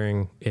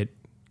hearing it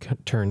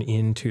turn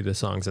into the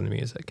songs and the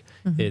music.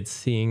 Mm-hmm. It's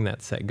seeing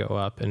that set go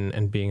up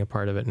and being a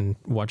part of it and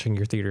watching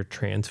your theater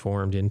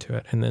transformed into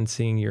it, and then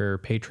seeing your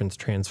patrons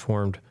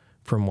transformed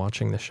from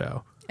watching the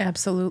show.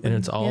 Absolutely. And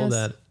it's all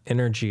that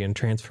energy and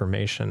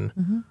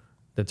transformation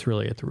that's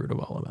really at the root of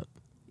all of it.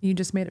 You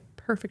just made a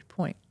perfect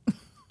point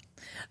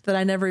that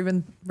I never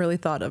even really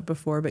thought of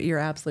before, but you're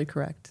absolutely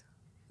correct.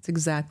 It's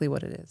exactly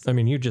what it is. I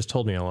mean, you just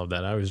told me all of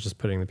that. I was just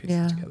putting the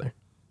pieces together.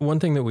 One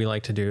thing that we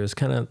like to do is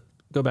kind of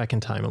go back in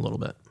time a little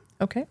bit.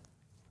 Okay.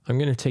 I'm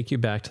going to take you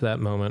back to that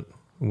moment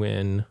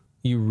when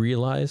you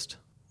realized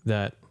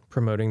that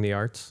promoting the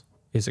arts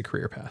is a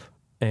career path.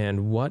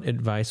 And what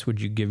advice would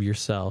you give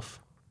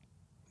yourself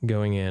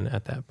going in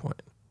at that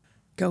point?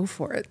 Go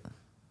for it.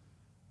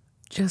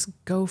 Just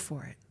go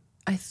for it.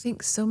 I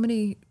think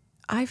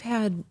I've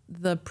had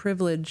the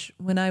privilege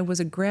when I was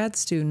a grad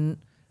student,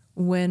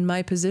 when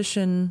my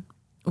position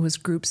was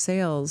group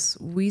sales,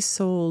 we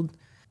sold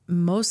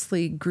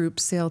mostly group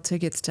sale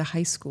tickets to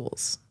high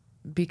schools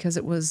because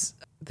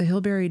the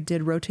Hilberry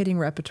did rotating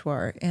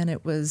repertoire, and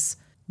it was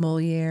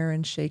Moliere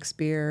and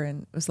Shakespeare,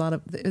 and it was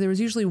there was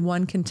usually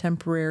one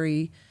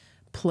contemporary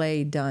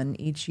play done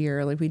each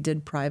year. Like we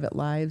did Private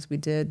Lives,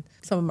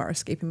 some of them are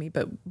escaping me,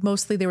 but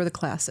mostly they were the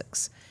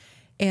classics.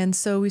 And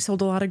so we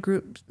sold a lot of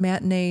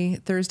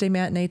Thursday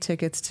matinee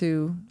tickets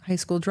to high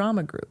school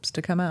drama groups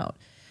to come out.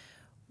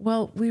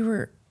 Well, we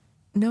were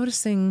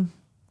noticing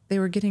they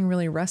were getting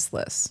really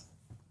restless.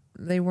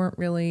 They weren't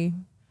really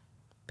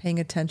paying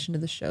attention to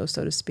the show,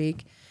 so to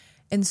speak.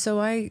 And so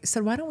I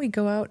said, why don't we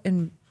go out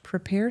and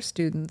prepare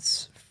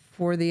students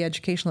for the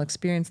educational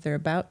experience they're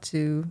about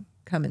to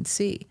come and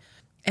see?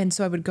 And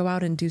so I would go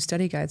out and do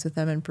study guides with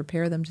them and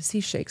prepare them to see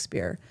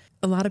Shakespeare.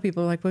 A lot of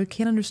people are like, well, we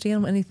can't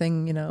understand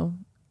anything,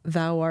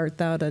 thou art,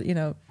 thou,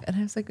 and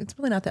I was like, it's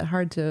really not that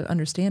hard to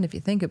understand if you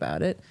think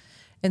about it.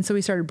 And so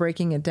we started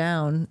breaking it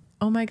down.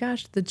 Oh my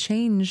gosh, the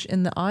change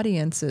in the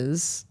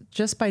audiences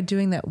just by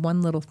doing that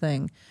one little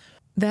thing.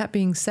 That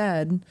being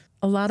said,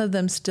 a lot of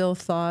them still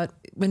thought,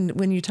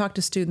 when you talk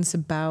to students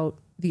about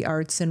the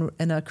arts and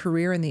a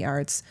career in the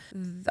arts,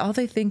 all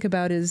they think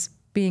about is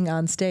being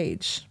on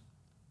stage,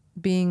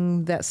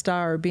 being that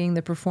star, being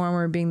the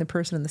performer, being the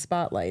person in the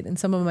spotlight. And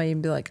some of them might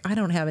even be like, I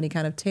don't have any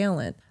kind of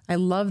talent. I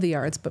love the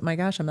arts, but my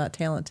gosh, I'm not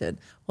talented.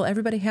 Well,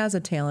 everybody has a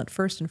talent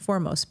first and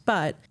foremost,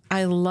 but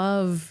I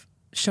love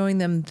showing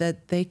them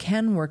that they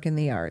can work in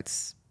the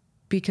arts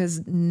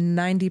because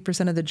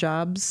 90% of the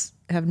jobs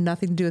have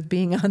nothing to do with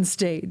being on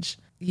stage.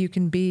 You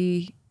can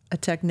be a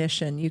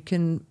technician, you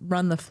can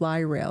run the fly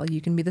rail, you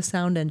can be the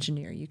sound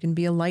engineer, you can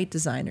be a light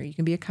designer, you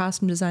can be a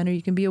costume designer,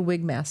 you can be a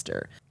wig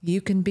master,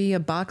 you can be a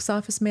box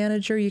office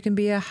manager, you can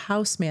be a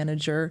house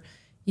manager,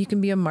 you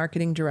can be a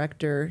marketing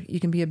director,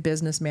 you can be a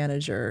business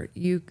manager.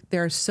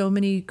 There are so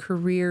many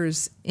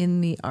careers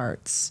in the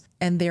arts,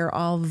 and they're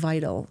all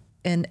vital,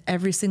 and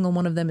every single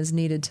one of them is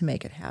needed to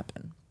make it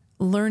happen.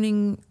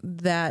 Learning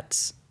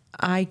that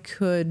I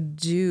could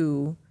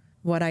do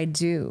what I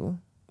do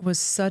was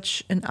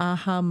such an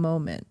aha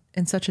moment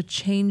and such a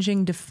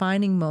changing,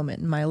 defining moment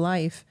in my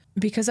life,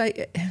 because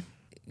I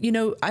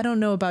don't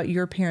know about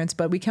your parents,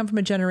 but we come from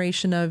a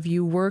generation of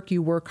you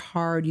work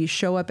hard, you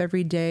show up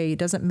every day. It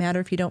doesn't matter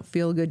if you don't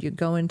feel good, you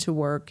go into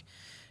work,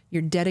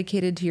 you're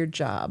dedicated to your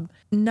job.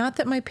 Not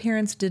that my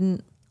parents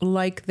didn't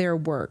like their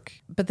work,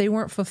 but they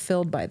weren't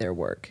fulfilled by their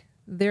work.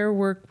 Their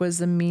work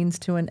was a means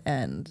to an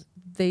end.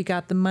 They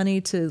got the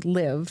money to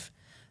live.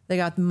 They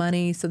got the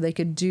money so they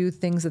could do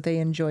things that they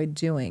enjoyed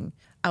doing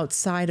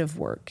outside of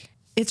work.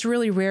 It's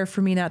really rare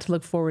for me not to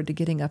look forward to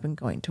getting up and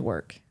going to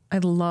work. I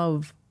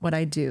love what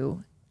I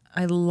do.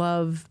 I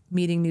love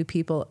meeting new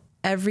people.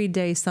 Every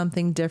day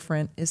something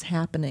different is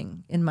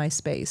happening in my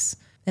space.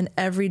 And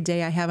every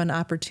day I have an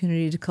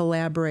opportunity to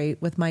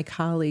collaborate with my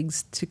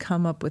colleagues to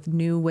come up with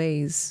new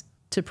ways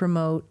to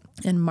promote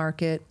and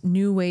market,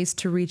 new ways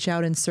to reach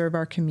out and serve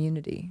our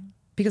community.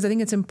 Because I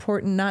think it's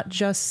important, not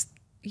just,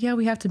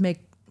 we have to make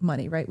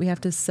money, right? We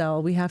have to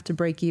sell, we have to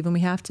break even,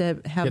 we have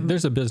to have...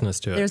 there's a business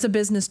to it. There's a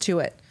business to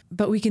it,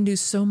 but we can do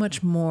so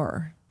much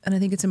more. And I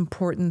think it's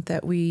important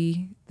that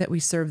we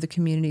serve the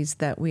communities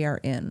that we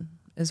are in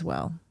as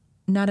well.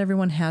 Not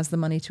everyone has the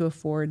money to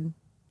afford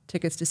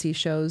tickets to see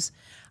shows.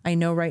 I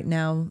know right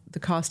now the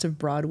cost of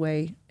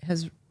Broadway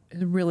has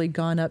really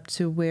gone up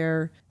to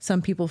where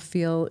some people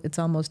feel it's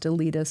almost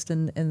elitist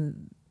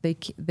and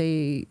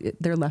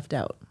they're left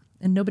out.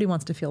 And nobody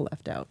wants to feel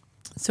left out.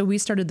 So we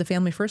started the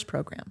Family First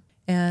program,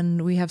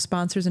 and we have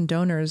sponsors and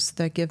donors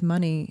that give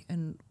money,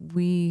 and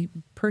we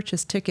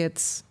purchase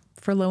tickets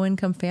for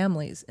low-income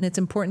families. And it's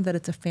important that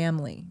it's a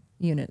family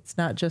unit. It's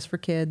not just for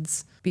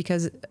kids,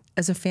 because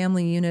as a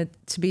family unit,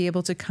 to be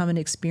able to come and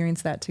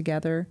experience that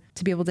together,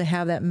 to be able to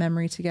have that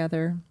memory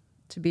together,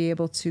 to be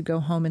able to go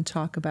home and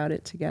talk about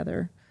it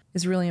together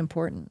is really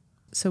important.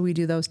 So we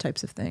do those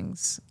types of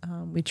things.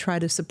 We try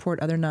to support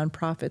other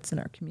nonprofits in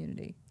our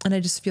community. And I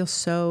just feel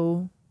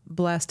so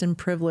blessed and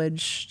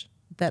privileged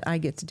that I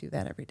get to do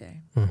that every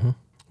day. Mm-hmm.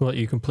 Well,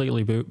 you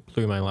completely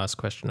blew my last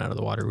question out of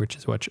the water, which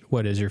is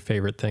what is your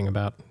favorite thing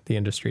about the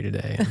industry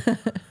today?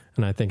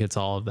 And I think it's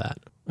all of that.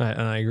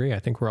 And I agree. I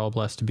think we're all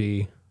blessed to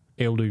be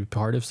able to be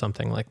part of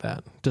something like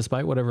that,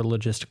 despite whatever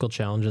logistical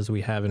challenges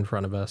we have in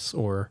front of us,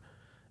 or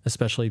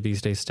especially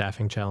these days,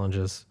 staffing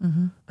challenges.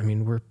 Mm-hmm. I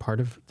mean, we're part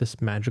of this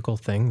magical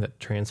thing that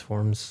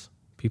transforms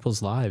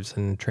people's lives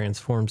and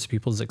transforms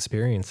people's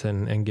experience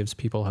and gives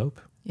people hope.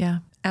 Yeah,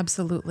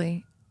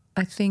 absolutely.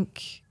 I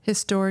think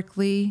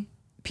historically,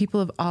 people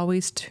have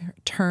always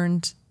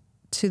turned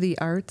to the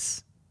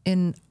arts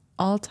in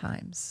all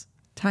times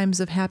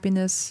of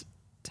happiness,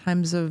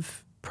 times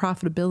of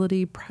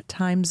profitability,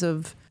 times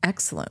of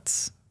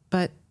excellence,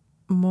 but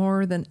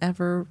more than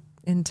ever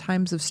in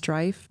times of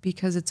strife,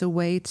 because it's a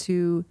way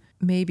to,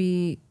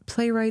 maybe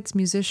playwrights,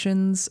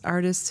 musicians,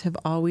 artists have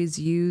always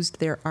used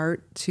their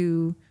art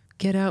to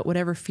get out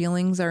whatever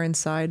feelings are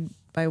inside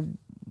by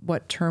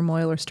what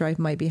turmoil or strife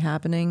might be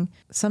happening.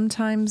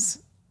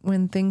 Sometimes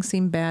when things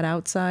seem bad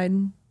outside,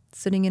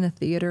 sitting in a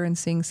theater and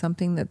seeing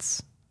something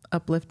that's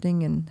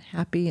uplifting and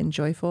happy and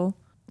joyful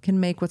can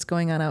make what's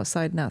going on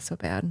outside not so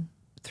bad.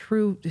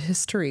 Through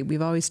history,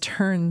 we've always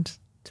turned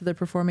to the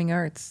performing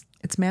arts.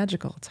 It's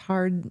magical. It's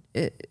hard.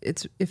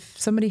 It's if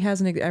somebody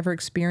hasn't ever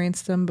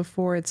experienced them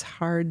before, it's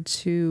hard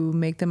to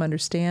make them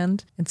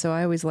understand. And so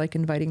I always like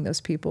inviting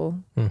those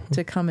people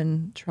to come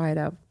and try it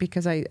out,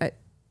 because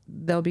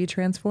they'll be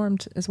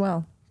transformed as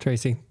well.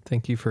 Tracey,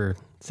 thank you for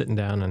sitting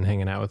down and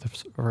hanging out with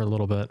us for a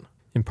little bit,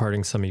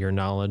 imparting some of your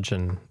knowledge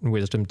and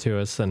wisdom to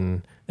us,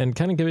 and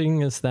kind of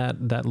giving us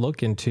that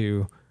look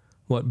into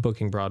what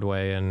booking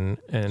Broadway and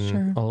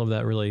Sure. all of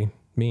that really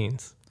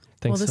means.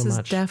 Thanks so much. Well, this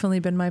has definitely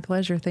been my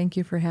pleasure. Thank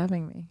you for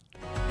having me.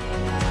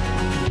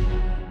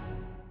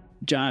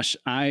 Josh,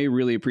 I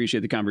really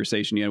appreciate the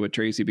conversation you had with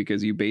Tracey,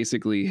 because you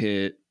basically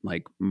hit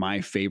like my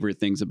favorite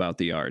things about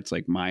the arts,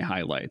 like my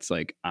highlights.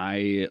 Like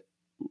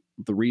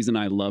the reason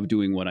I love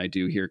doing what I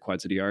do here at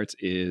Quad City Arts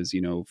is,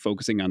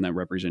 focusing on that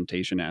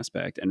representation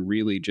aspect and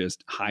really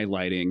just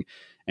highlighting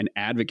and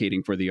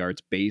advocating for the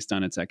arts based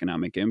on its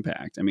economic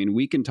impact. I mean,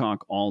 we can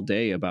talk all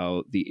day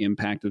about the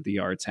impact that the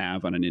arts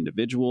have on an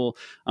individual,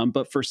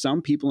 but for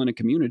some people in a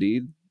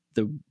community,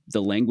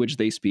 the language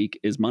they speak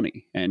is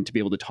money, and to be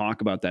able to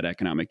talk about that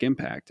economic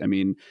impact. I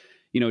mean,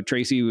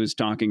 Tracey was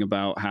talking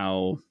about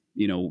how,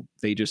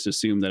 they just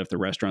assume that if the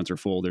restaurants are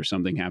full, there's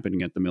something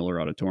happening at the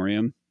Miller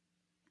Auditorium.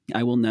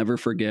 I will never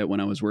forget when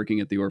I was working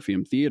at the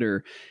Orpheum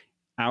Theater,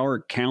 our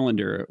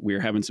calendar, we were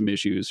having some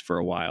issues for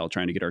a while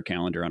trying to get our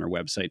calendar on our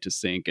website to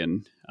sync.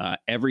 And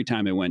every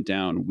time it went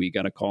down, we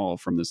got a call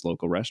from this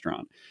local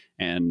restaurant.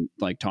 And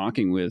like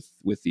talking with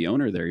the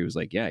owner there, he was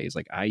like,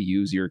 I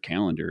use your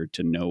calendar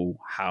to know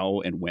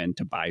how and when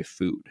to buy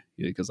food,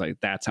 because like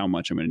that's how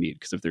much I'm going to need.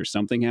 Because if there's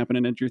something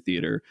happening at your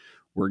theater,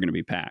 we're going to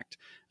be packed.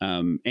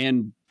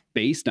 And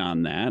based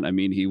on that, I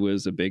mean, he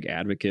was a big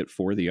advocate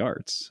for the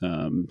arts.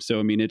 So,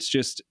 I mean, it's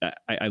just,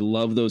 I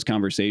love those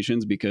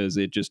conversations because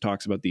it just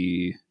talks about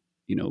the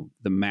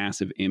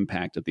massive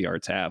impact that the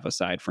arts have,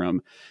 aside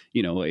from,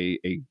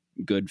 a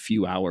good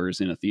few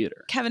hours in a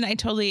theater. Kevin, I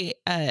totally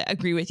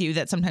agree with you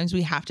that sometimes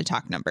we have to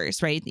talk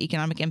numbers, right? The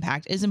economic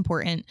impact is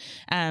important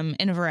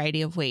in a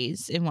variety of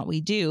ways in what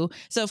we do.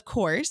 So, of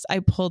course, I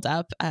pulled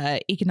up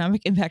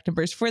economic impact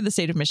numbers for the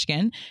state of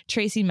Michigan.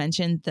 Tracey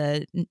mentioned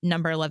the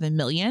number 11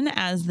 million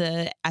as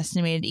the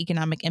estimated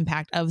economic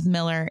impact of the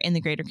Miller in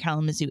the greater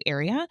Kalamazoo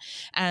area.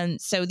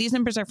 And so these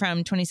numbers are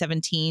from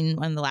 2017,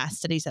 one of the last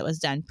studies that was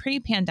done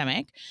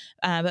pre-pandemic.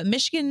 But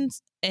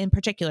Michigan's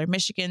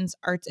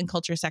arts and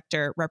culture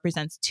sector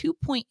represents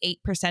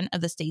 2.8%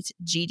 of the state's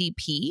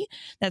GDP.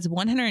 That's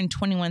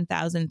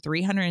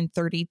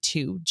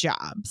 121,332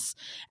 jobs.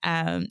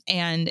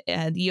 And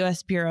the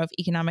U.S. Bureau of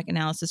Economic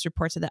Analysis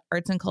reports that the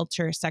arts and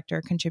culture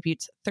sector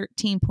contributes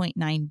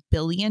 $13.9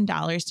 billion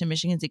to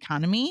Michigan's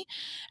economy.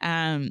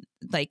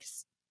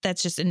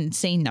 That's just an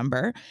insane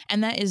number.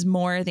 And that is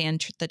more than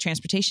the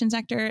transportation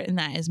sector. And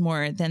that is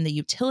more than the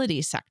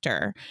utility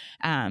sector,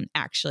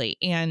 actually.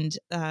 And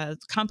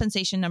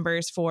compensation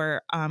numbers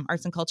for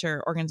arts and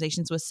culture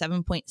organizations was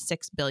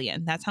 $7.6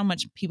 billion. That's how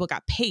much people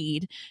got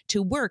paid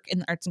to work in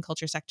the arts and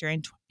culture sector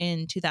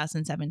in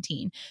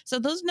 2017. So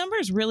those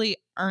numbers really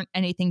aren't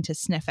anything to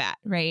sniff at,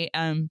 right?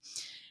 And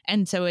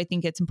so I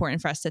think it's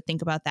important for us to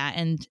think about that.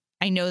 And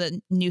I know that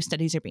new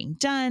studies are being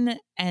done.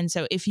 And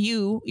so if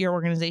your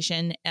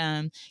organization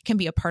can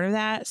be a part of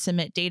that,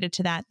 submit data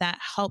to that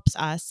helps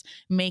us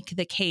make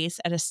the case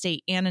at a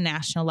state and a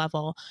national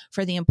level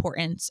for the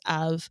importance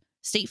of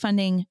state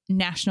funding,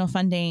 national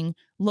funding,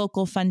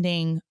 local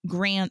funding,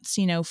 grants,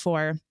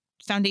 for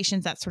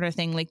foundations, that sort of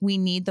thing. Like we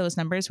need those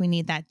numbers. We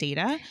need that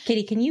data.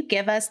 Katie, can you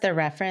give us the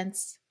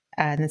reference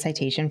and the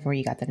citation for where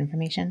you got that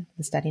information,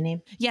 the study name?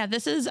 Yeah,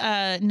 this is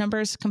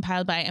numbers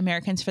compiled by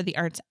Americans for the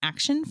Arts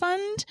Action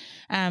Fund.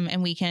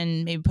 And we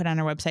can maybe put on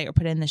our website or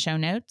put it in the show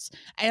notes.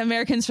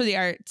 Americans for the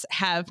Arts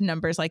have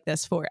numbers like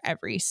this for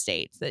every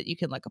state that you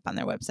can look up on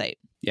their website.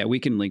 Yeah, we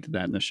can link to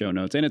that in the show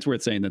notes. And it's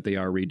worth saying that they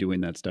are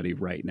redoing that study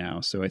right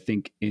now. So I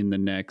think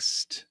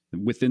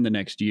within the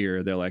next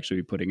year, they'll actually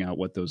be putting out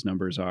what those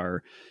numbers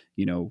are,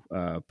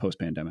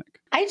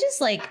 post-pandemic. I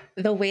just like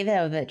the way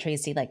that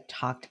Tracey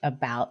talked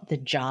about the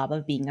job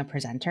of being a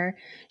presenter.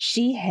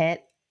 She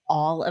hit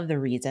all of the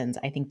reasons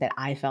I think that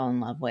I fell in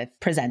love with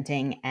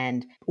presenting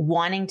and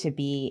wanting to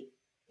be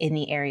in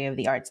the area of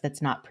the arts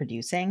that's not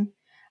producing.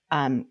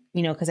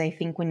 Because I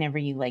think whenever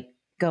you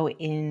go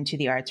into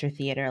the arts or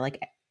theater,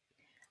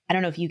 I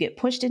don't know if you get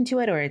pushed into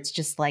it or it's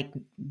just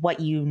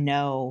what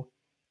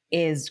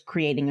is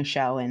creating a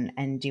show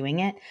and doing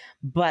it.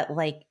 But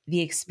the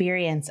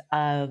experience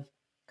of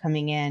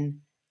coming in,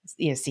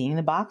 seeing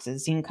the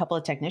boxes, seeing a couple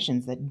of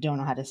technicians that don't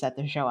know how to set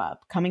their show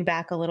up, coming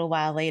back a little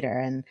while later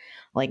and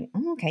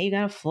okay, you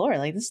got a floor,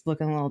 this is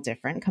looking a little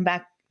different. Come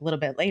back a little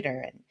bit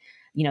later and,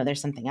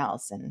 there's something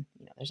else. And,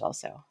 there's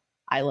also,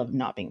 I love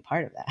not being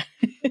part of that.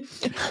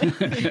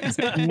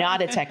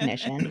 Not a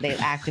technician. They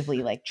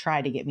actively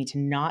try to get me to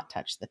not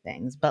touch the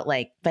things. But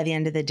by the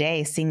end of the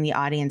day, seeing the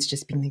audience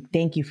just being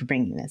thank you for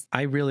bringing this.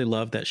 I really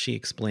love that she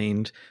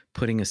explained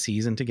putting a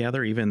season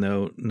together, even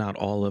though not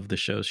all of the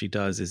shows she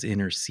does is in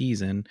her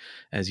season,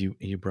 as you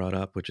brought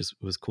up, which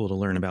was cool to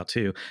learn about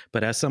too.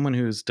 But as someone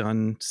who's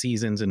done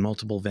seasons in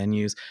multiple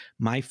venues,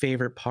 my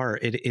favorite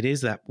part, it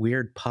is that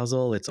weird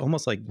puzzle. It's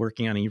almost like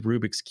working on a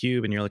Rubik's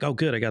Cube, and you're like, oh,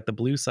 good, I got the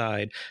blue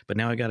side, but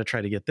now I got to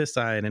try to get this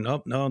side, and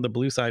oh no, the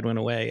blue side went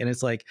away. And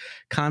it's like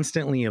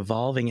constantly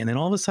evolving. And then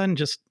all of a sudden,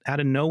 just out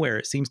of nowhere,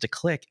 it seems to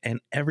click and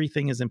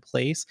everything is in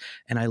place.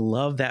 And I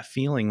love that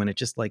feeling when it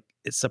just like,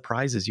 it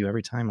surprises you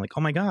every time. Like,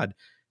 oh my God,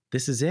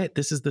 this is it.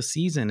 This is the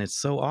season. It's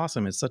so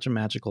awesome. It's such a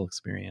magical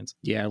experience.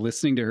 Yeah,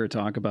 listening to her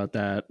talk about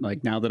that,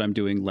 like now that I'm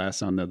doing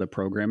less on the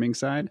programming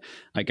side,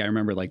 like I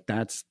remember like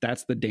that's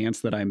the dance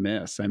that I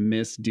miss. I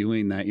miss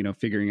doing that,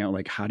 figuring out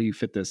like how do you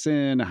fit this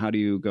in? How do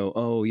you go,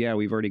 oh yeah,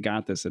 we've already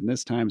got this in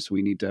this time, so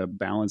we need to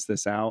balance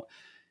this out.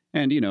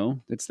 And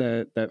it's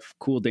that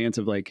cool dance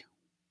of like,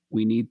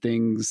 we need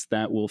things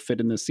that will fit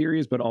in the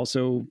series, but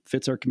also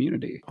fits our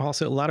community.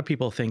 Also, a lot of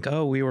people think,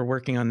 oh, we were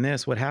working on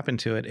this. What happened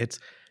to it?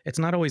 It's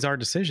not always our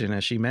decision.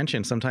 As she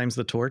mentioned, sometimes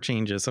the tour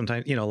changes.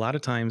 Sometimes, a lot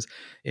of times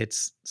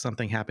it's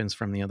something happens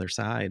from the other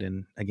side.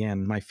 And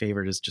again, my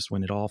favorite is just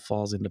when it all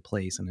falls into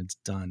place and it's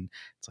done.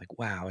 It's like,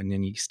 wow. And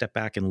then you step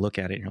back and look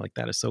at it and you're like,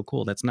 that is so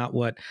cool. That's not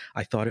what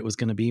I thought it was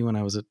going to be when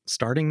I was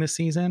starting this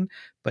season,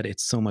 but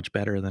it's so much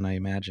better than I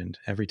imagined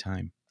every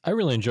time. I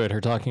really enjoyed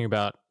her talking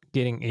about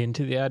getting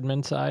into the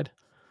admin side,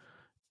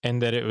 and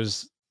that it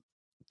was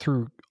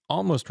through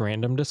almost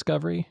random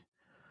discovery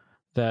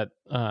that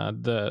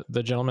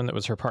the gentleman that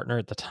was her partner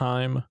at the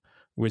time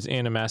was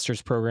in a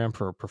master's program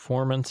for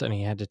performance, and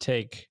he had to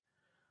take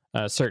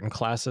certain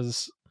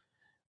classes,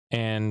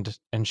 and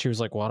she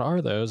was like, what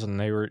are those? And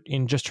they were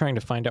in just trying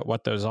to find out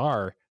what those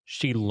are.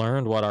 She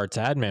learned what arts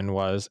admin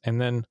was, and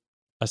then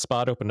a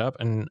spot opened up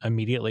and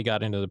immediately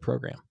got into the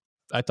program.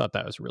 I thought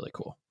that was really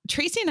cool.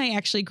 Tracy and I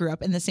actually grew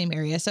up in the same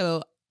area.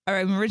 So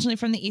I'm originally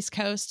from the East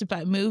Coast,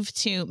 but moved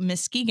to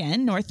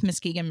Muskegon, North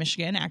Muskegon,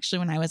 Michigan, actually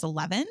when I was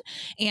 11.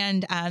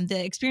 And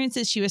the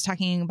experiences she was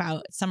talking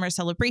about, Summer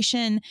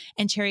Celebration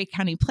and Cherry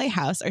County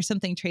Playhouse, are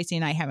something Tracy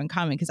and I have in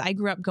common, because I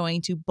grew up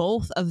going to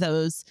both of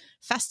those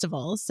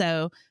festivals.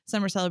 So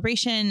Summer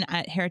Celebration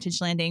at Heritage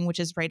Landing, which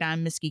is right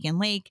on Muskegon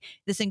Lake,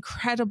 this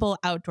incredible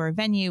outdoor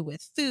venue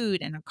with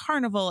food and a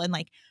carnival. And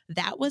like,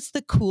 that was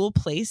the cool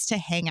place to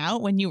hang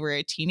out when you were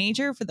a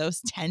teenager for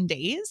those 10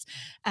 days.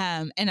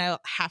 And I'll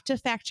have to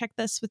fact check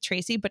this with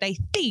Tracy, but I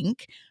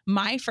think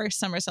my first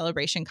Summer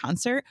Celebration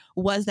concert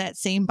was that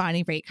same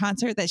Bonnie Raitt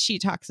concert that she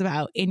talks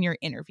about in your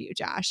interview,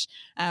 Josh.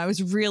 I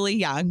was really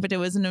young, but it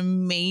was an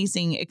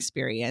amazing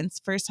experience.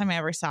 First time I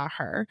ever saw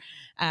her.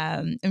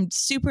 And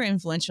super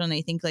influential, and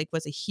I think like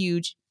was a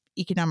huge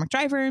economic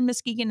driver in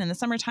Muskegon in the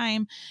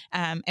summertime,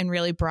 and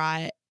really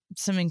brought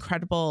some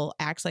incredible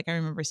acts. Like I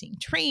remember seeing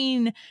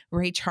Train,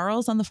 Ray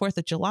Charles on the 4th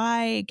of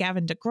July,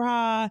 Gavin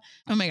DeGraw.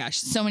 Oh my gosh,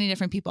 so many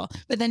different people.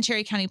 But then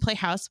Cherry County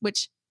Playhouse,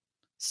 which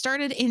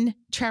started in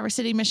Traverse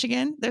City,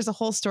 Michigan. There's a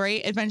whole story.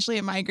 Eventually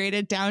it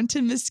migrated down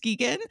to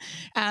Muskegon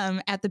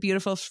at the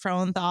beautiful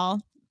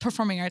Froenthal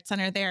Performing Arts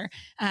Center there,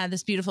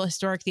 this beautiful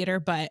historic theater.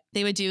 But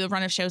they would do a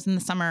run of shows in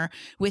the summer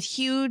with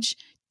huge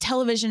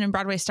television and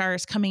Broadway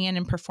stars coming in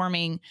and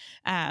performing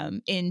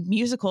in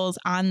musicals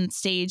on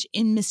stage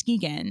in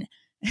Muskegon.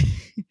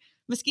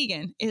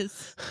 Muskegon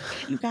is,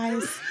 you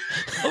guys,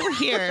 over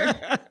here.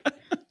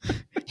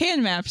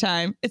 Hand map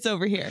time. It's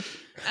over here.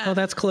 Oh,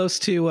 that's close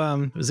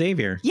to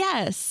Xavier.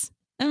 Yes.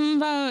 I'm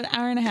about an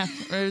hour and a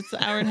half, or it's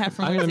an hour and a half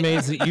from I'm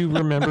amazed that you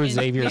remember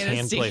Xavier's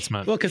hand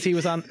placement. Well, because he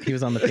was on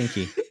the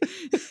pinky.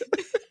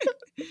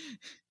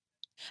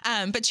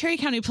 But Cherry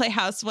County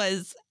Playhouse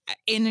was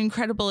an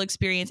incredible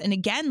experience. And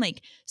again,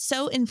 like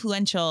so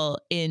influential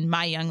in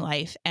my young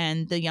life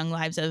and the young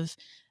lives of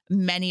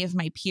many of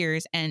my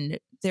peers. And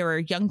there were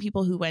young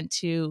people who went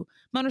to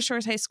Mona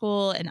Shores High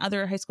School and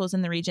other high schools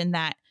in the region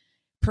that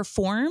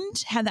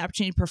had the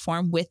opportunity to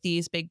perform with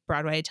these big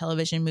Broadway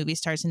television movie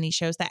stars in these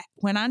shows that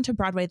went on to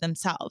Broadway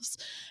themselves.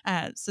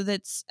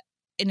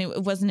 And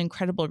it was an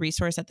incredible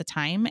resource at the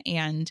time.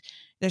 And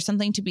there's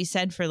something to be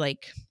said for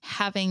like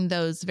having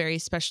those very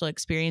special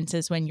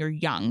experiences when you're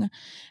young,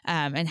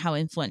 and how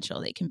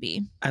influential they can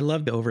be. I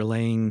love the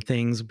overlaying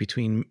things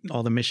between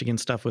all the Michigan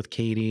stuff with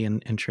Katie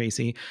and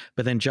Tracy.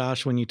 But then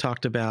Josh, when you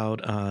talked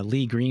about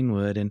Lee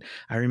Greenwood, and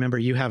I remember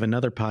you have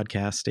another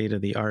podcast, State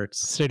of the Arts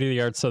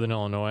Southern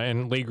Illinois.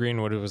 And Lee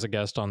Greenwood was a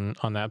guest on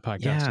that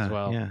podcast as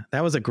well. Yeah,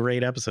 that was a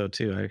great episode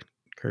too. I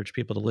encourage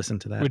people to listen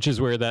to that. Which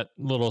is where that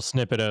little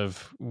snippet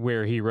of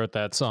where he wrote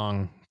that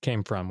song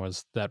came from,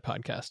 was that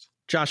podcast.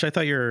 Josh, I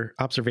thought your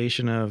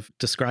observation of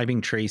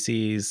describing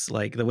Tracy's,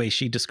 like the way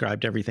she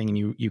described everything,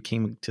 and you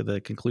came to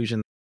the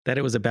conclusion that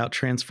it was about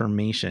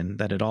transformation,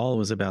 that it all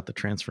was about the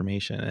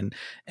transformation.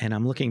 And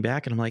I'm looking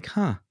back and I'm like,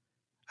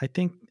 I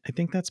think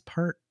that's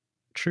part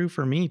true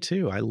for me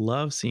too. I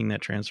love seeing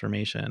that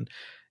transformation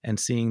and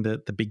seeing the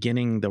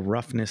beginning, the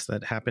roughness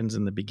that happens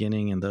in the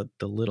beginning, and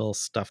the little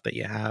stuff that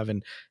you have,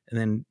 and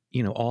then,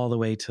 all the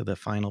way to the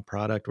final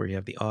product where you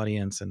have the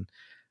audience. And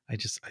I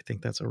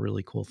think that's a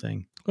really cool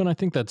thing. Well, and I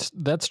think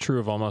that's true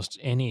of almost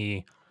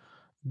any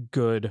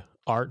good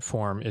art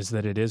form is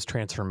that it is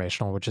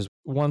transformational, which is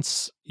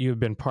once you've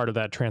been part of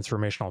that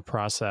transformational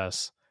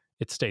process,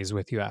 it stays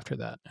with you after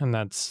that. And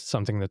that's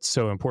something that's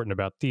so important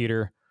about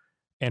theater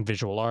and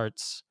visual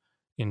arts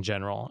in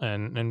general,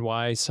 and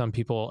why some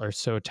people are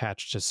so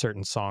attached to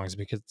certain songs,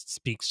 because it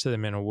speaks to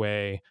them in a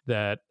way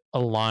that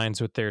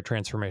aligns with their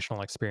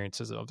transformational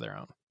experiences of their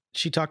own.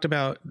 She talked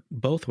about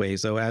both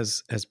ways, though,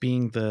 as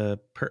being the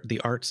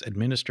arts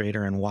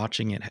administrator and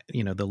watching it,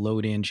 the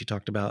load in. She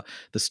talked about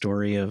the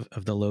story of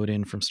the load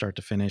in from start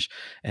to finish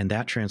and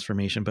that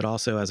transformation, but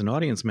also as an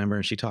audience member.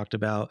 And she talked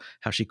about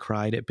how she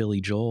cried at Billy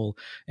Joel.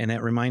 And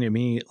that reminded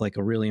me like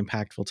a really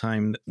impactful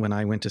time when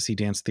I went to see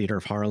Dance Theater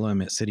of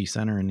Harlem at City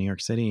Center in New York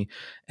City.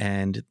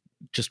 And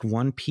just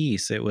one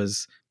piece, it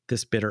was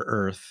This Bitter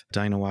Earth.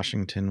 Dinah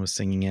Washington was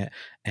singing it.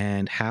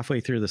 And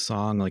halfway through the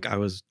song, like I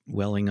was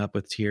welling up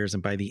with tears.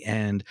 And by the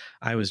end,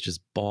 I was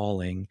just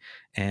bawling.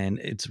 And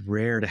it's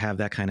rare to have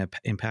that kind of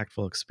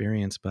impactful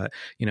experience. But,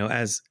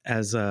 as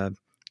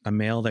a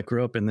male that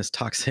grew up in this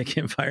toxic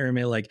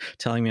environment, like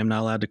telling me I'm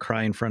not allowed to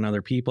cry in front of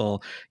other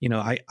people,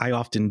 I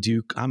often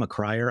do. I'm a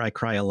crier. I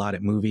cry a lot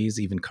at movies,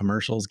 even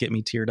commercials get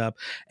me teared up,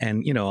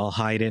 and, I'll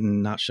hide it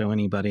and not show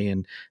anybody.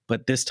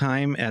 But this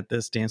time at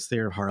this Dance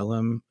Theater of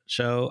Harlem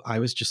show, I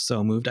was just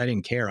so moved. I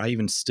didn't care. I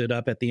even stood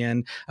up at the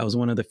end. I was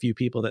one of the few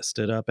people that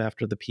stood up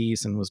after the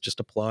piece and was just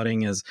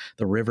applauding as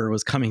the river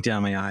was coming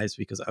down my eyes,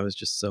 because I was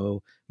just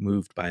so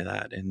moved by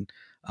that. And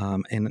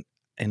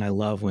I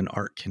love when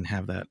art can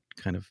have that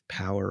kind of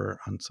power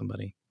on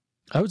somebody.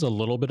 I was a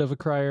little bit of a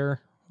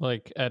crier,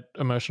 like at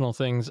emotional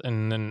things.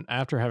 And then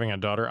after having a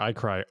daughter, I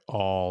cry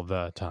all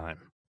the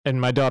time.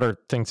 And my daughter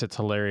thinks it's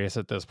hilarious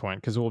at this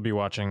point, because we'll be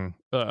watching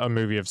a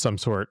movie of some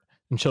sort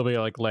and she'll be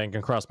like laying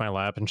across my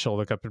lap and she'll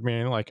look up at me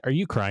and like, "Are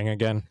you crying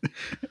again?"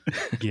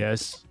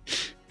 Yes.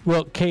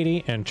 Well,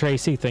 Katie and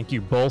Tracey, thank you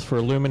both for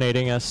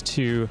illuminating us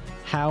to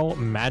how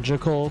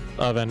magical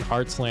of an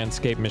arts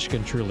landscape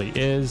Michigan truly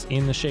is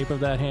in the shape of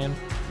that hand.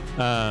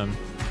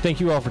 Thank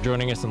you all for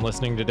joining us and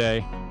listening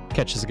today.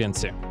 Catch us again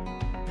soon.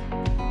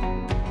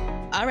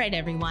 All right,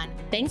 everyone.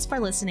 Thanks for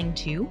listening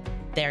to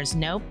There's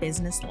No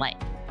Business Like.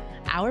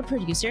 Our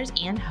producers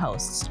and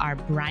hosts are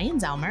Brian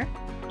Zelmer,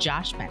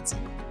 Josh Benson,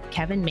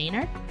 Kevin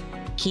Maynard,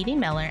 Katie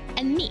Miller,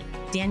 and me,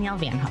 Danielle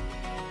Van Hook.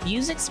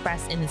 Views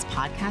expressed in this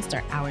podcast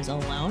are ours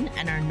alone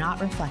and are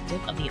not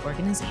reflective of the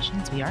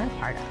organizations we are a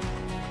part of.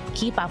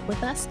 Keep up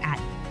with us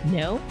at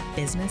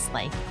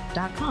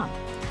nobusinesslike.com.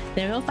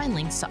 There you'll find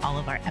links to all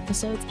of our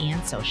episodes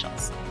and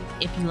socials.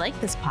 If you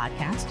like this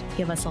podcast,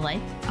 give us a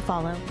like, a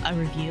follow, a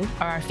review,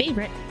 or our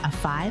favorite, a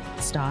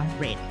 5-star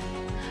rating.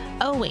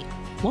 Oh wait,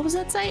 what was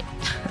that site?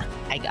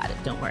 I got it,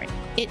 don't worry.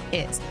 It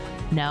is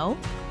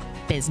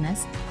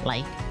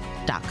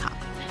nobusinesslike.com.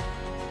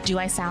 Do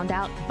I sound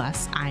out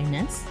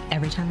bus-I-ness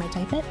every time I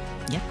type it?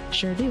 Yep,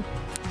 sure do.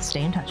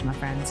 Stay in touch, my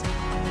friends.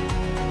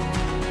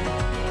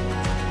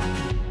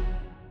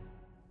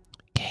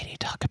 Katie,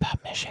 talk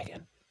about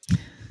Michigan.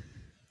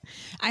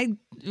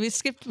 We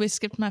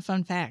skipped my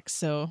fun facts,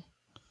 so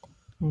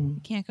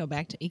we can't go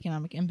back to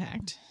economic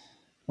impact.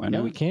 Why not?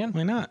 Yeah, we can.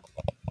 Why not?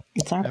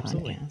 It's our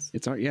Absolutely. podcast.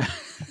 It's our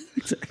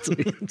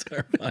exactly. It's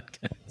our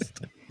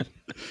podcast.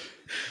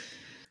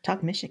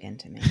 Talk Michigan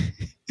to me.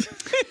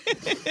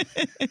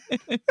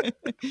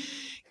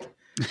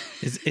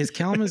 Is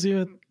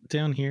Kalamazoo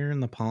down here in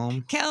the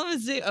Palm?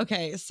 Kalamazoo.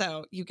 Okay,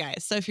 so you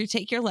guys. So if you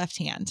take your left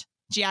hand,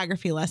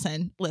 geography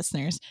lesson,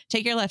 listeners,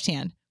 take your left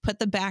hand, put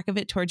the back of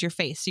it towards your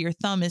face, so your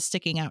thumb is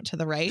sticking out to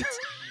the right.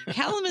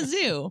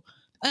 Kalamazoo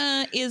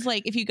is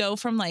like if you go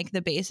from like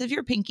the base of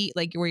your pinky,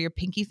 like where your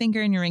pinky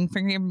finger and your ring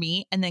finger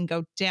meet, and then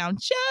go down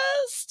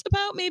just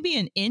about maybe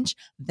an inch.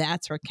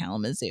 That's where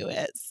Kalamazoo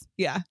is.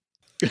 Yeah.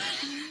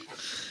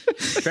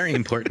 Very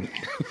important.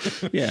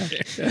 Yeah.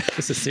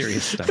 This is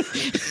serious stuff.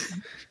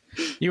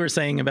 You were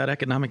saying about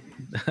economic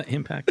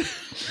impact.